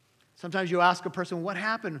 Sometimes you ask a person, what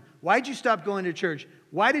happened? Why did you stop going to church?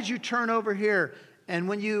 Why did you turn over here? And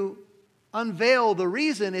when you unveil the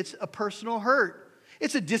reason, it's a personal hurt.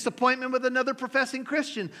 It's a disappointment with another professing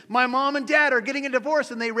Christian. My mom and dad are getting a divorce,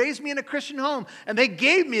 and they raised me in a Christian home, and they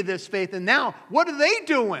gave me this faith, and now what are they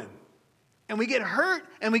doing? And we get hurt,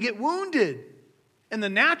 and we get wounded. And the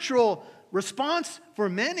natural response for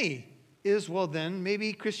many is, well, then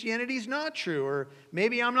maybe Christianity is not true, or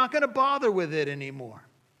maybe I'm not going to bother with it anymore.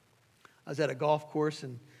 I was at a golf course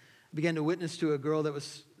and began to witness to a girl that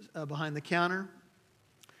was behind the counter,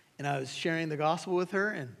 and I was sharing the gospel with her,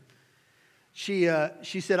 and she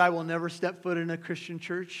said, I will never step foot in a Christian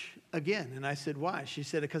church again. And I said, why? She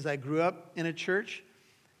said, because I grew up in a church,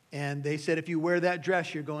 and they said, if you wear that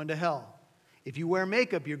dress, you're going to hell. If you wear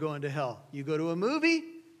makeup, you're going to hell. You go to a movie,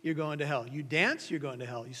 you're going to hell. You dance, you're going to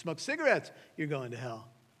hell. You smoke cigarettes, you're going to hell.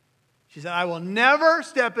 She said, I will never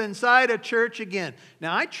step inside a church again.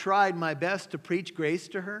 Now, I tried my best to preach grace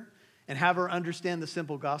to her and have her understand the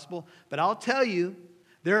simple gospel, but I'll tell you,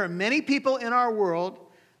 there are many people in our world,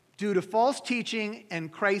 due to false teaching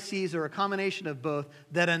and crises, or a combination of both,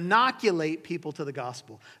 that inoculate people to the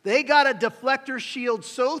gospel. They got a deflector shield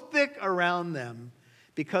so thick around them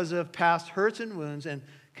because of past hurts and wounds and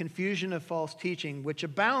confusion of false teaching, which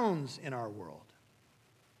abounds in our world.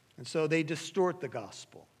 And so they distort the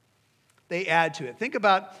gospel. They add to it. Think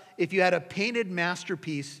about if you had a painted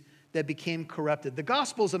masterpiece that became corrupted. The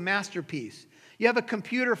gospel is a masterpiece. You have a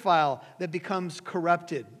computer file that becomes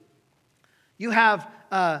corrupted. You have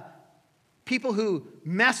people who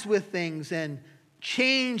mess with things and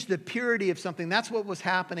change the purity of something. That's what was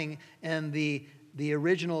happening, and the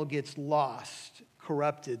original gets lost,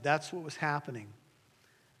 corrupted. That's what was happening.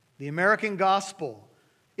 The American gospel,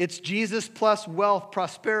 it's Jesus plus wealth,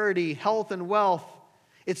 prosperity, health, and wealth.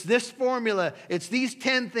 It's this formula. It's these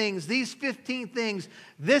 10 things, these 15 things,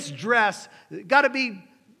 this dress. Got to be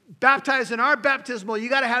baptized in our baptismal. You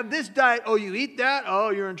got to have this diet. Oh, you eat that?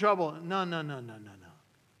 Oh, you're in trouble. No.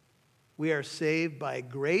 We are saved by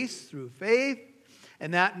grace through faith,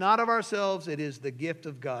 and that not of ourselves. It is the gift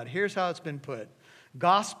of God. Here's how it's been put.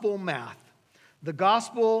 Gospel math. The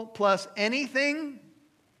gospel plus anything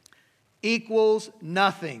equals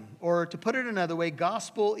nothing. Or to put it another way,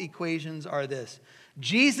 gospel equations are this.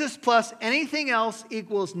 Jesus plus anything else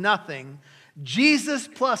equals nothing. Jesus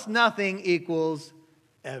plus nothing equals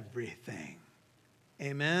everything.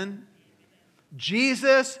 Amen?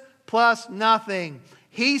 Jesus plus nothing.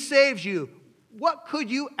 He saves you. What could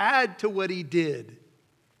you add to what he did?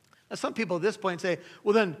 Now, some people at this point say,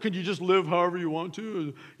 well, then, could you just live however you want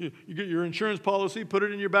to? You get your insurance policy, put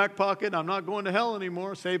it in your back pocket. I'm not going to hell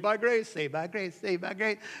anymore. Saved by grace, saved by grace, saved by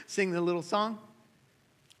grace. Sing the little song.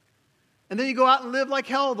 And then you go out and live like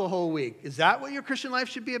hell the whole week. Is that what your Christian life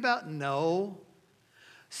should be about? No.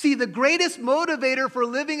 See, the greatest motivator for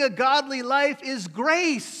living a godly life is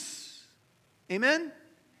grace. Amen?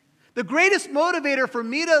 The greatest motivator for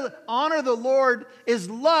me to honor the Lord is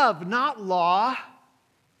love, not law.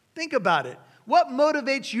 Think about it. What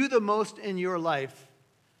motivates you the most in your life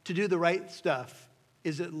to do the right stuff?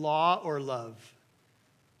 Is it law or love?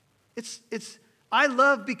 I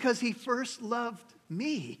love because he first loved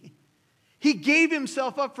me. He gave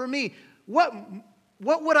himself up for me. What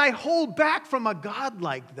would I hold back from a God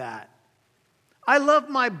like that? I love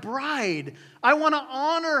my bride. I want to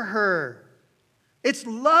honor her. It's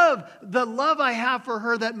love, the love I have for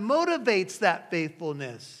her, that motivates that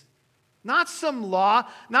faithfulness. Not some law,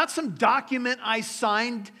 not some document I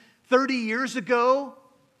signed 30 years ago.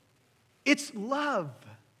 It's love.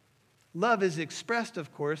 Love is expressed,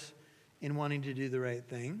 of course, in wanting to do the right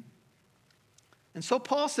thing. And so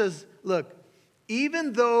Paul says, look,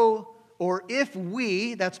 even though, or if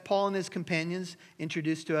we, that's Paul and his companions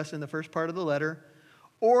introduced to us in the first part of the letter,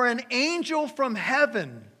 or an angel from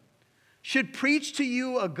heaven should preach to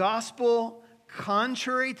you a gospel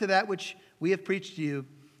contrary to that which we have preached to you,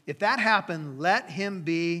 if that happened, let him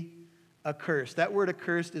be accursed. That word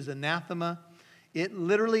accursed is anathema. It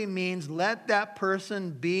literally means let that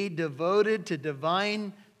person be devoted to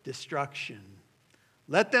divine destruction.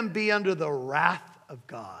 Let them be under the wrath of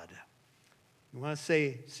God. You want to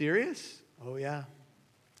say serious? Oh, yeah.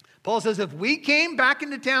 Paul says if we came back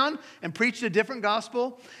into town and preached a different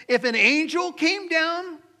gospel, if an angel came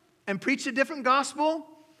down and preached a different gospel,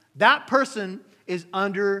 that person is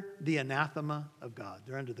under the anathema of God.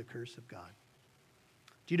 They're under the curse of God.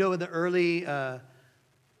 Do you know in the early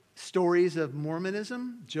stories of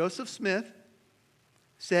Mormonism, Joseph Smith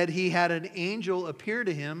said he had an angel appear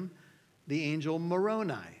to him, the angel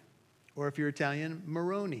Moroni, or if you're Italian,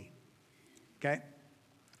 Moroni. Okay?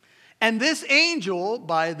 And this angel,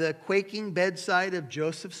 by the quaking bedside of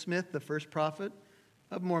Joseph Smith, the first prophet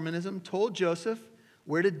of Mormonism, told Joseph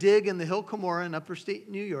where to dig in the Hill Cumorah in upstate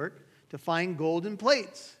New York to find golden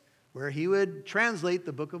plates, where he would translate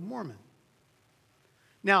the Book of Mormon.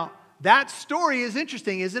 Now, that story is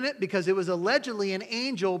interesting, isn't it? Because it was allegedly an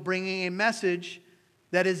angel bringing a message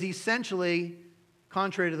that is essentially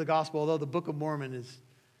contrary to the gospel, although the Book of Mormon is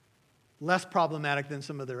less problematic than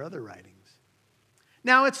some of their other writings.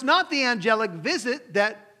 Now, it's not the angelic visit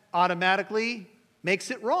that automatically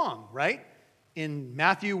makes it wrong, right? In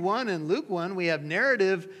Matthew 1 and Luke 1, we have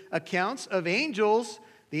narrative accounts of angels,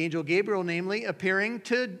 the angel Gabriel namely, appearing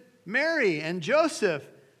to Mary and Joseph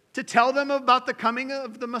to tell them about the coming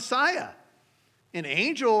of the Messiah. An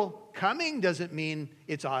angel coming doesn't mean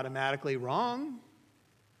it's automatically wrong.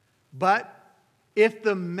 But if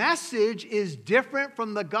the message is different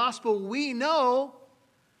from the gospel we know,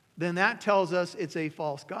 then that tells us it's a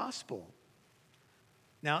false gospel.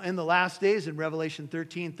 Now, in the last days, in Revelation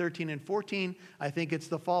 13, and 14, I think it's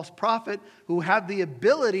the false prophet who have the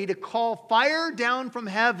ability to call fire down from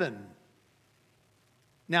heaven.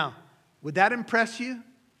 Now, would that impress you?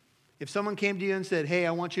 If someone came to you and said, hey,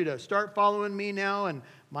 I want you to start following me now and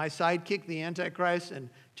my sidekick, the Antichrist, and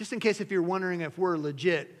just in case if you're wondering if we're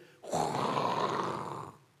legit,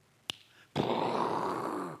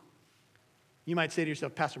 you might say to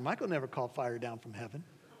yourself, Pastor Michael never called fire down from heaven.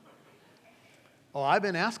 Oh, I've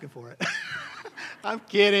been asking for it. I'm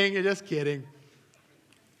kidding. You're just kidding.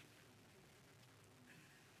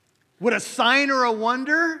 Would a sign or a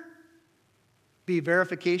wonder be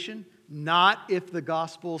verification? Not if the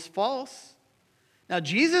gospel's false. Now,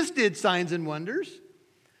 Jesus did signs and wonders,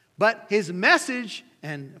 but his message,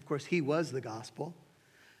 and of course he was the gospel,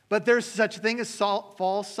 but there's such a thing as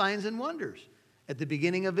false signs and wonders. At the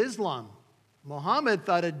beginning of Islam, Muhammad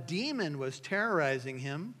thought a demon was terrorizing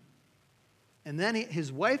him, and then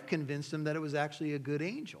his wife convinced him that it was actually a good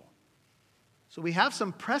angel. So we have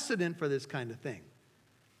some precedent for this kind of thing.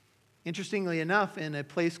 Interestingly enough, in a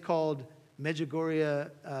place called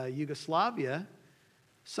Medjugorje, Yugoslavia,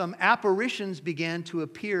 some apparitions began to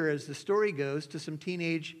appear, as the story goes, to some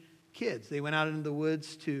teenage kids. They went out into the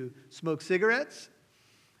woods to smoke cigarettes,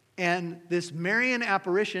 and this Marian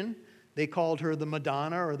apparition, they called her the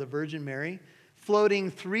Madonna or the Virgin Mary,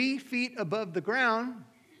 floating 3 feet above the ground,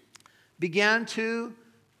 began to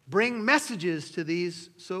bring messages to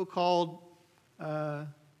these so-called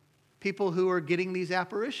people who are getting these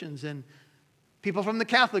apparitions. And people from the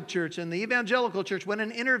Catholic Church and the Evangelical Church went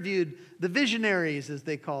and interviewed the visionaries, as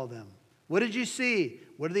they call them. What did you see?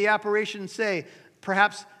 What did the apparitions say?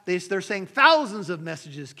 Perhaps they're saying thousands of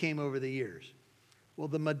messages came over the years. Well,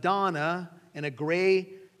 the Madonna in a gray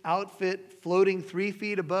outfit floating 3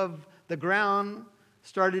 feet above the ground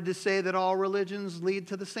started to say that all religions lead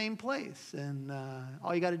to the same place. And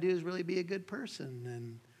all you got to do is really be a good person.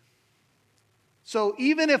 And so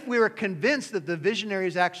even if we were convinced that the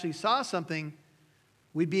visionaries actually saw something,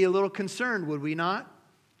 we'd be a little concerned, would we not?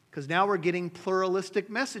 Because now we're getting pluralistic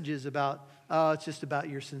messages about, oh, it's just about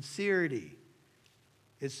your sincerity.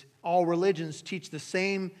 It's all religions teach the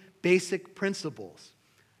same basic principles.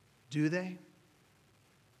 Do they?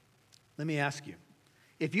 Let me ask you.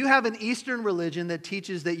 If you have an Eastern religion that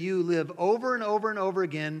teaches that you live over and over and over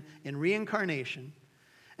again in reincarnation,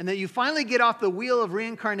 and that you finally get off the wheel of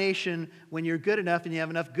reincarnation when you're good enough and you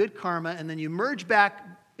have enough good karma, and then you merge back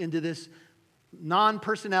into this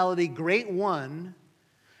non-personality great one,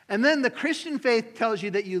 and then the Christian faith tells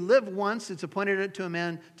you that you live once, it's appointed to a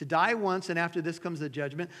man to die once, and after this comes the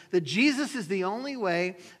judgment, that Jesus is the only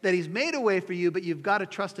way, that he's made a way for you, but you've got to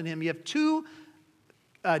trust in him. You have two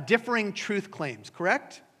differing truth claims,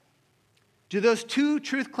 correct? Do those two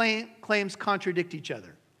truth claims contradict each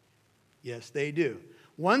other? Yes, they do.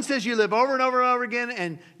 One says you live over and over and over again,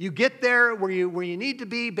 and you get there where you need to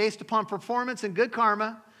be based upon performance and good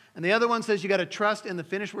karma. And the other one says you got to trust in the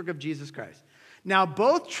finished work of Jesus Christ. Now,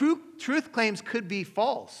 both truth claims could be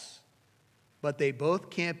false, but they both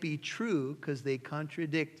can't be true because they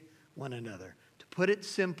contradict one another. To put it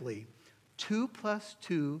simply, 2 +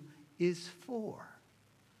 2 is 4.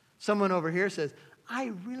 Someone over here says,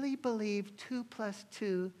 I really believe 2 +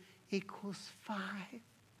 2 = 5.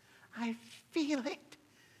 I feel it.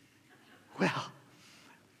 Well,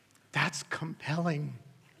 that's compelling.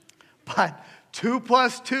 But 2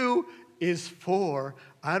 + 2 is 4.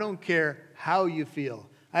 I don't care how you feel.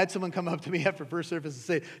 I had someone come up to me after first service and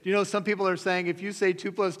say, do you know some people are saying if you say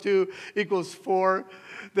 2 + 2 = 4,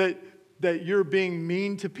 that that you're being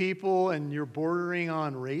mean to people and you're bordering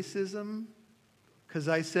on racism? Because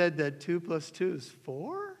I said that 2 + 2 is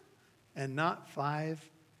 4 and not 5.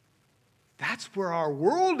 That's where our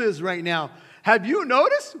world is right now. Have you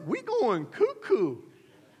noticed? We going cuckoo.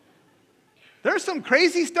 There's some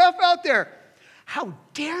crazy stuff out there. How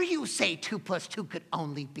dare you say 2 + 2 could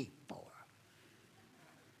only be 4?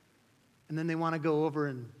 And then they want to go over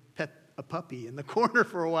and pet a puppy in the corner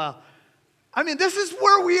for a while. I mean, this is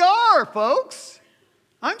where we are, folks.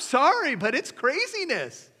 I'm sorry, but it's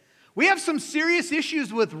craziness. We have some serious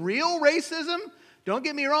issues with real racism. Don't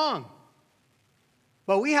get me wrong.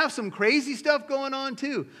 But we have some crazy stuff going on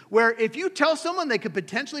too, where if you tell someone they could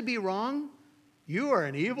potentially be wrong, you are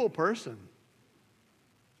an evil person.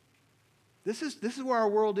 This is where our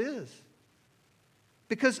world is.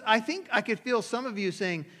 Because I think I could feel some of you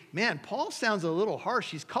saying, man, Paul sounds a little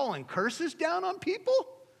harsh. He's calling curses down on people.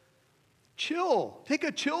 Chill. Take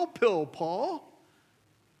a chill pill, Paul.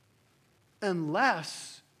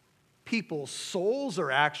 Unless people's souls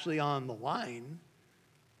are actually on the line.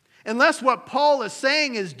 Unless what Paul is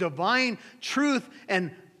saying is divine truth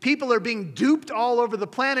and people are being duped all over the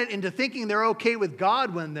planet into thinking they're okay with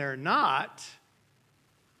God when they're not.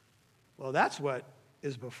 Well, that's what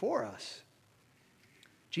is before us.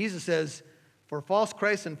 Jesus says, for false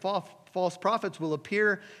Christs and false prophets will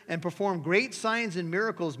appear and perform great signs and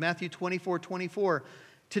miracles, Matthew 24:24,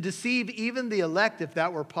 to deceive even the elect if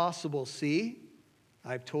that were possible. See,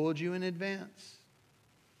 I've told you in advance.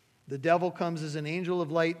 The devil comes as an angel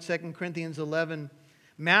of light, 2 Corinthians 11,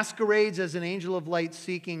 masquerades as an angel of light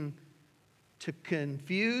seeking to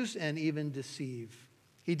confuse and even deceive.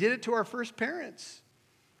 He did it to our first parents.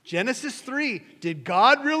 Genesis 3, did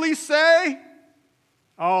God really say?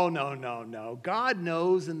 Oh, no. God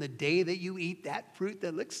knows in the day that you eat that fruit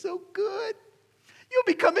that looks so good, you'll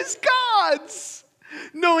become his gods,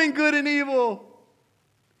 knowing good and evil.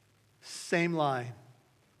 Same lie.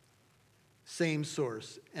 Same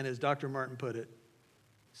source. And as Dr. Martin put it,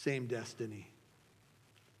 same destiny.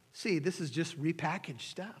 See, this is just repackaged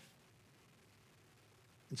stuff.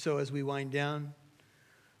 And so as we wind down,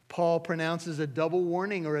 Paul pronounces a double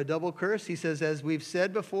warning or a double curse. He says, as we've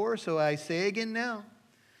said before, so I say again now,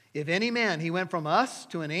 if any man, he went from us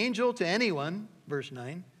to an angel to anyone, verse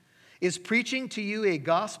 9, is preaching to you a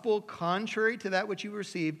gospel contrary to that which you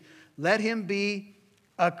received, let him be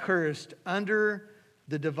accursed under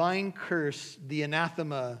the divine curse, the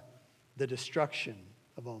anathema, the destruction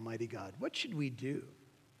of Almighty God. What should we do?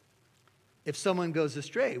 If someone goes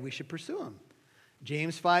astray, we should pursue him.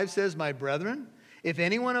 James 5 says, my brethren, if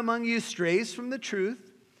anyone among you strays from the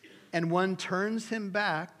truth and one turns him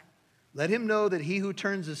back, let him know that he who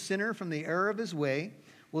turns a sinner from the error of his way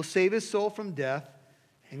will save his soul from death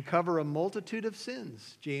and cover a multitude of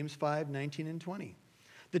sins. James 5:19 and 20.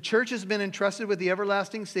 The church has been entrusted with the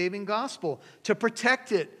everlasting saving gospel to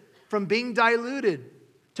protect it from being diluted,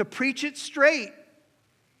 to preach it straight.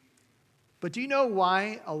 But do you know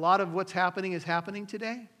why a lot of what's happening is happening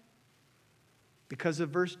today? Because of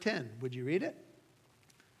verse 10. Would you read it?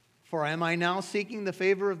 For am I now seeking the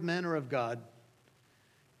favor of men or of God?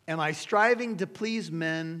 Am I striving to please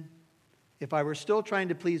men? If I were still trying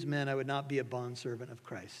to please men, I would not be a bondservant of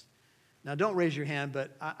Christ. Now, don't raise your hand,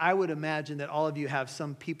 but I would imagine that all of you have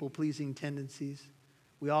some people-pleasing tendencies.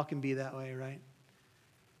 We all can be that way, right?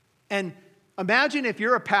 And imagine if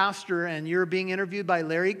you're a pastor and you're being interviewed by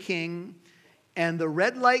Larry King, and the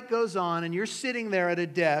red light goes on, and you're sitting there at a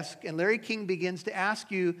desk, and Larry King begins to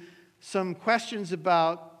ask you some questions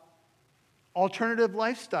about alternative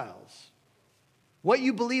lifestyles. What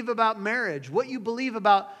you believe about marriage, what you believe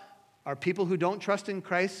about, are people who don't trust in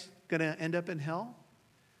Christ going to end up in hell?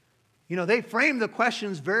 You know, they frame the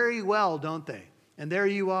questions very well, don't they? And there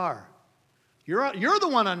you are. You're the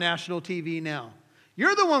one on national TV now.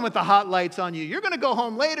 You're the one with the hot lights on you. You're going to go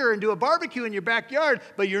home later and do a barbecue in your backyard,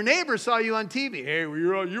 but your neighbor saw you on TV. Hey,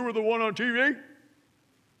 you were the one on TV?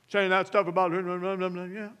 Saying that stuff about,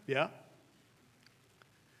 yeah.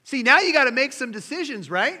 See, now you got to make some decisions,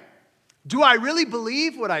 right? Do I really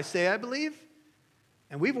believe what I say I believe?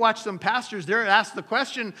 And we've watched some pastors there ask the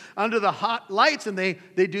question under the hot lights, and they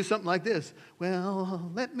do something like this.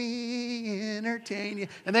 Well, let me entertain you.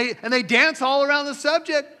 And they dance all around the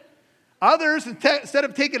subject. Others, instead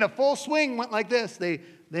of taking a full swing, went like this.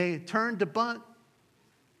 They turned to bunt.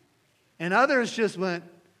 And others just went,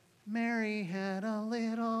 Mary had a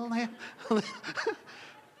little lamb.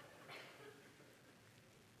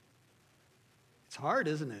 It's hard,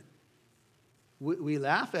 isn't it? We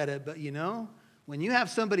laugh at it, but you know, when you have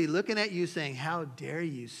somebody looking at you saying, how dare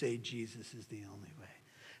you say Jesus is the only way?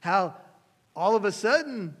 How all of a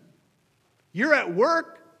sudden you're at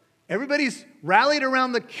work Everybody's rallied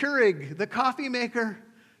around the Keurig, the coffee maker.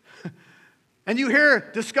 And you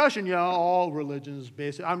hear discussion, all religions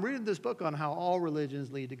basically. I'm reading this book on how all religions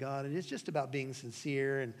lead to God, and it's just about being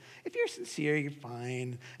sincere. And if you're sincere, you're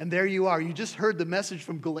fine. And there you are. You just heard the message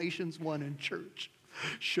from Galatians 1 in church.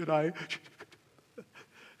 Should I?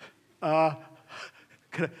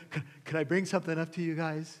 Could I bring something up to you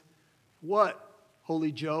guys? What,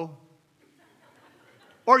 Holy Joe?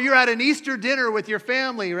 Or you're at an Easter dinner with your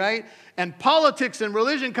family, right? And politics and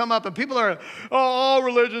religion come up, and people are, all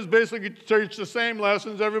religions basically teach the same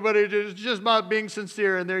lessons. Everybody, it's just about being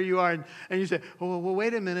sincere, and there you are. And you say, well,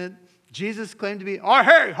 wait a minute. Jesus claimed to be,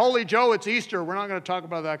 hey, Holy Joe, it's Easter. We're not going to talk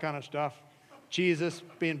about that kind of stuff. Jesus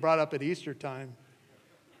being brought up at Easter time.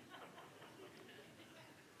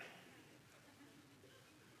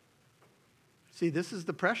 See, this is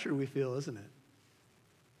the pressure we feel, isn't it?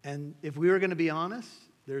 And if we were going to be honest,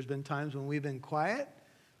 there's been times when we've been quiet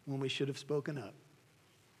when we should have spoken up.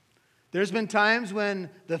 There's been times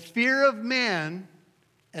when the fear of man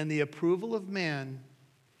and the approval of man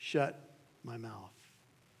shut my mouth.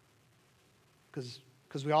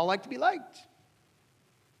 Because we all like to be liked.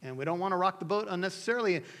 And we don't want to rock the boat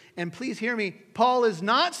unnecessarily. And please hear me, Paul is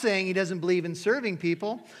not saying he doesn't believe in serving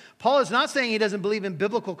people. Paul is not saying he doesn't believe in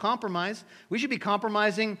biblical compromise. We should be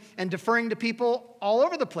compromising and deferring to people all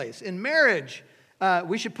over the place. In marriage,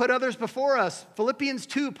 we should put others before us. Philippians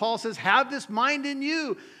 2, Paul says, have this mind in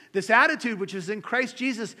you, this attitude which is in Christ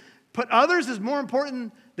Jesus. Put others as more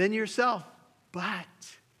important than yourself. But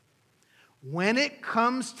when it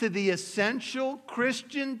comes to the essential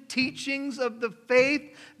Christian teachings of the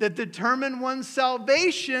faith that determine one's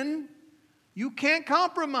salvation, you can't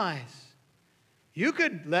compromise. You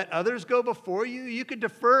could let others go before you. You could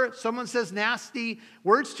defer. Someone says nasty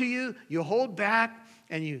words to you. You hold back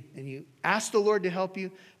and you ask the Lord to help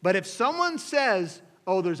you. But if someone says,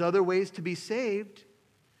 there's other ways to be saved,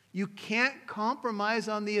 you can't compromise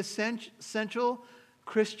on the essential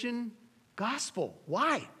Christian gospel.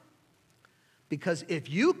 Why? Because if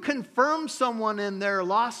you confirm someone in their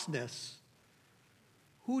lostness,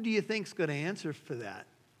 who do you think is going to answer for that?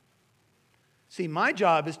 See, my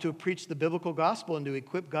job is to preach the biblical gospel and to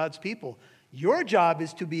equip God's people. Your job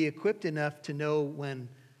is to be equipped enough to know when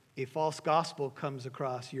a false gospel comes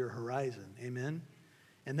across your horizon. Amen?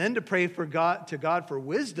 And then to pray to God for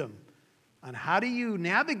wisdom on how do you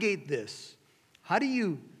navigate this? How do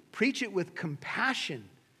you preach it with compassion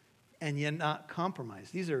and yet not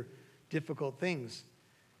compromise? These are difficult things.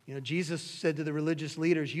 Jesus said to the religious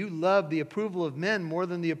leaders, you love the approval of men more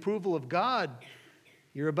than the approval of God.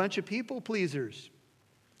 You're a bunch of people pleasers.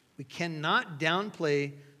 We cannot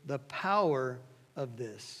downplay the power of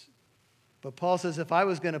this. But Paul says, if I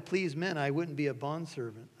was going to please men, I wouldn't be a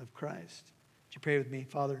bondservant of Christ. Would you pray with me,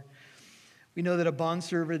 Father? We know that a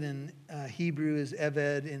bondservant in Hebrew is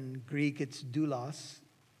eved, in Greek it's doulos.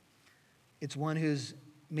 It's one who's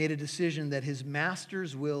made a decision that his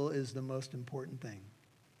master's will is the most important thing.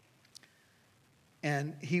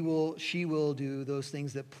 And she will do those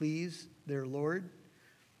things that please their Lord,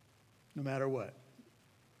 no matter what.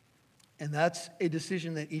 And that's a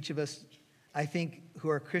decision that each of us, I think, who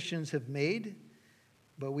are Christians have made,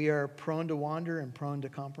 but we are prone to wander and prone to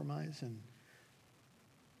compromise. And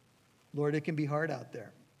Lord, it can be hard out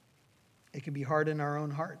there. It can be hard in our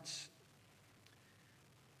own hearts.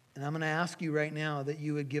 And I'm going to ask you right now that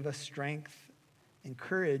you would give us strength and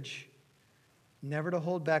courage never to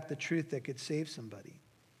hold back the truth that could save somebody,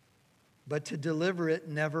 but to deliver it,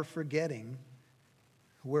 never forgetting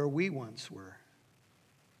where we once were,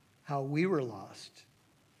 how we were lost,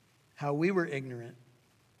 how we were ignorant,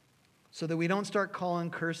 so that we don't start calling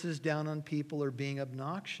curses down on people or being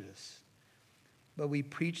obnoxious, but we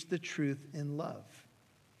preach the truth in love,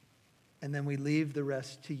 and then we leave the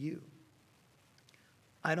rest to you.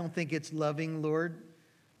 I don't think it's loving, Lord,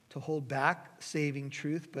 to hold back saving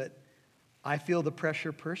truth, but I feel the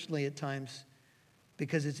pressure personally at times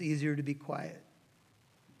because it's easier to be quiet.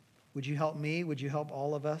 Would you help me? Would you help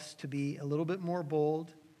all of us to be a little bit more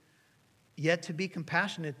bold, yet to be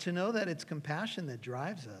compassionate, to know that it's compassion that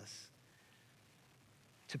drives us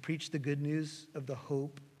to preach the good news of the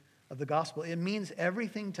hope of the gospel. It means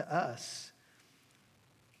everything to us.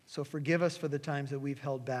 So forgive us for the times that we've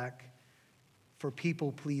held back for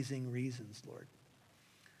people-pleasing reasons, Lord.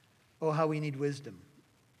 Oh, how we need wisdom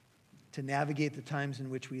to navigate the times in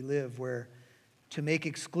which we live, where to make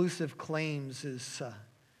exclusive claims is,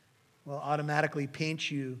 automatically paint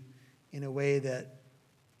you in a way that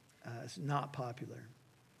is not popular.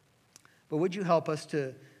 But would you help us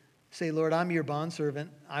to say, Lord, I'm your bondservant.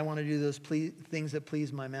 I want to do those things that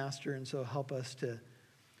please my master, and so help us to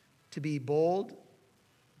be bold,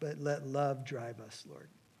 but let love drive us, Lord.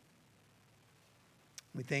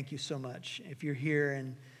 We thank you so much. If you're here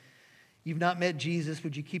and you've not met Jesus,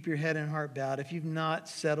 would you keep your head and heart bowed? If you've not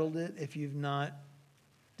settled it, if you've not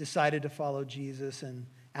decided to follow Jesus and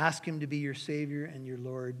ask him to be your Savior and your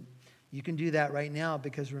Lord, you can do that right now,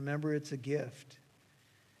 because remember, it's a gift.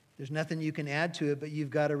 There's nothing you can add to it, but you've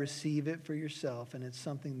got to receive it for yourself, and it's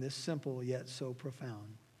something this simple yet so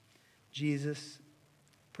profound. Jesus,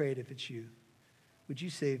 pray it if it's you. Would you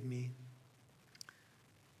save me?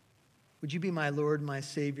 Would you be my Lord, my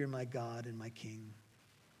Savior, my God, and my King?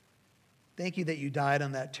 Thank you that you died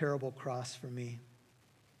on that terrible cross for me.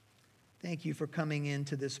 Thank you for coming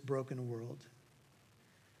into this broken world.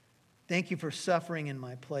 Thank you for suffering in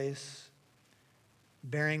my place,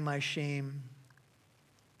 bearing my shame,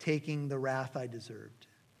 taking the wrath I deserved.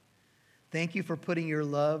 Thank you for putting your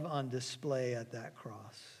love on display at that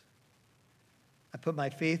cross. I put my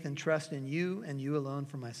faith and trust in you and you alone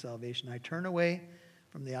for my salvation. I turn away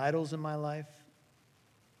from the idols in my life,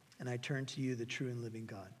 and I turn to you, the true and living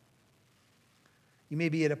God. You may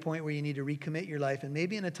be at a point where you need to recommit your life, and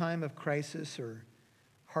maybe in a time of crisis or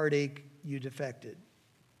heartache, you defected.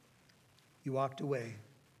 You walked away.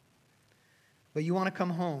 But you want to come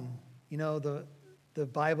home. You know, the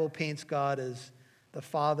Bible paints God as the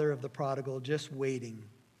father of the prodigal, just waiting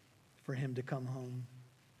for him to come home,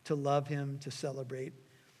 to love him, to celebrate.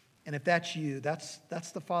 And if that's you, that's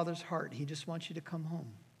the Father's heart. He just wants you to come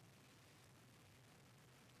home.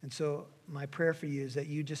 And so my prayer for you is that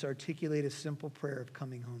you just articulate a simple prayer of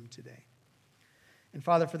coming home today. And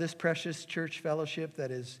Father, for this precious church fellowship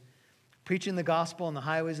that is preaching the gospel on the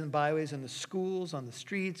highways and byways, in the schools, on the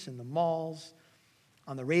streets, in the malls,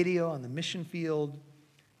 on the radio, on the mission field,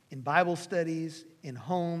 in Bible studies, in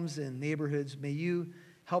homes, in neighborhoods, may you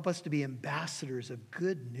help us to be ambassadors of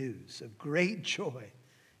good news, of great joy,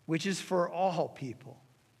 which is for all people,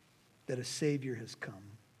 that a Savior has come,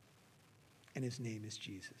 and his name is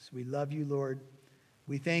Jesus. We love you, Lord.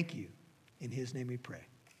 We thank you. In his name we pray.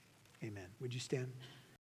 Amen. Would you stand?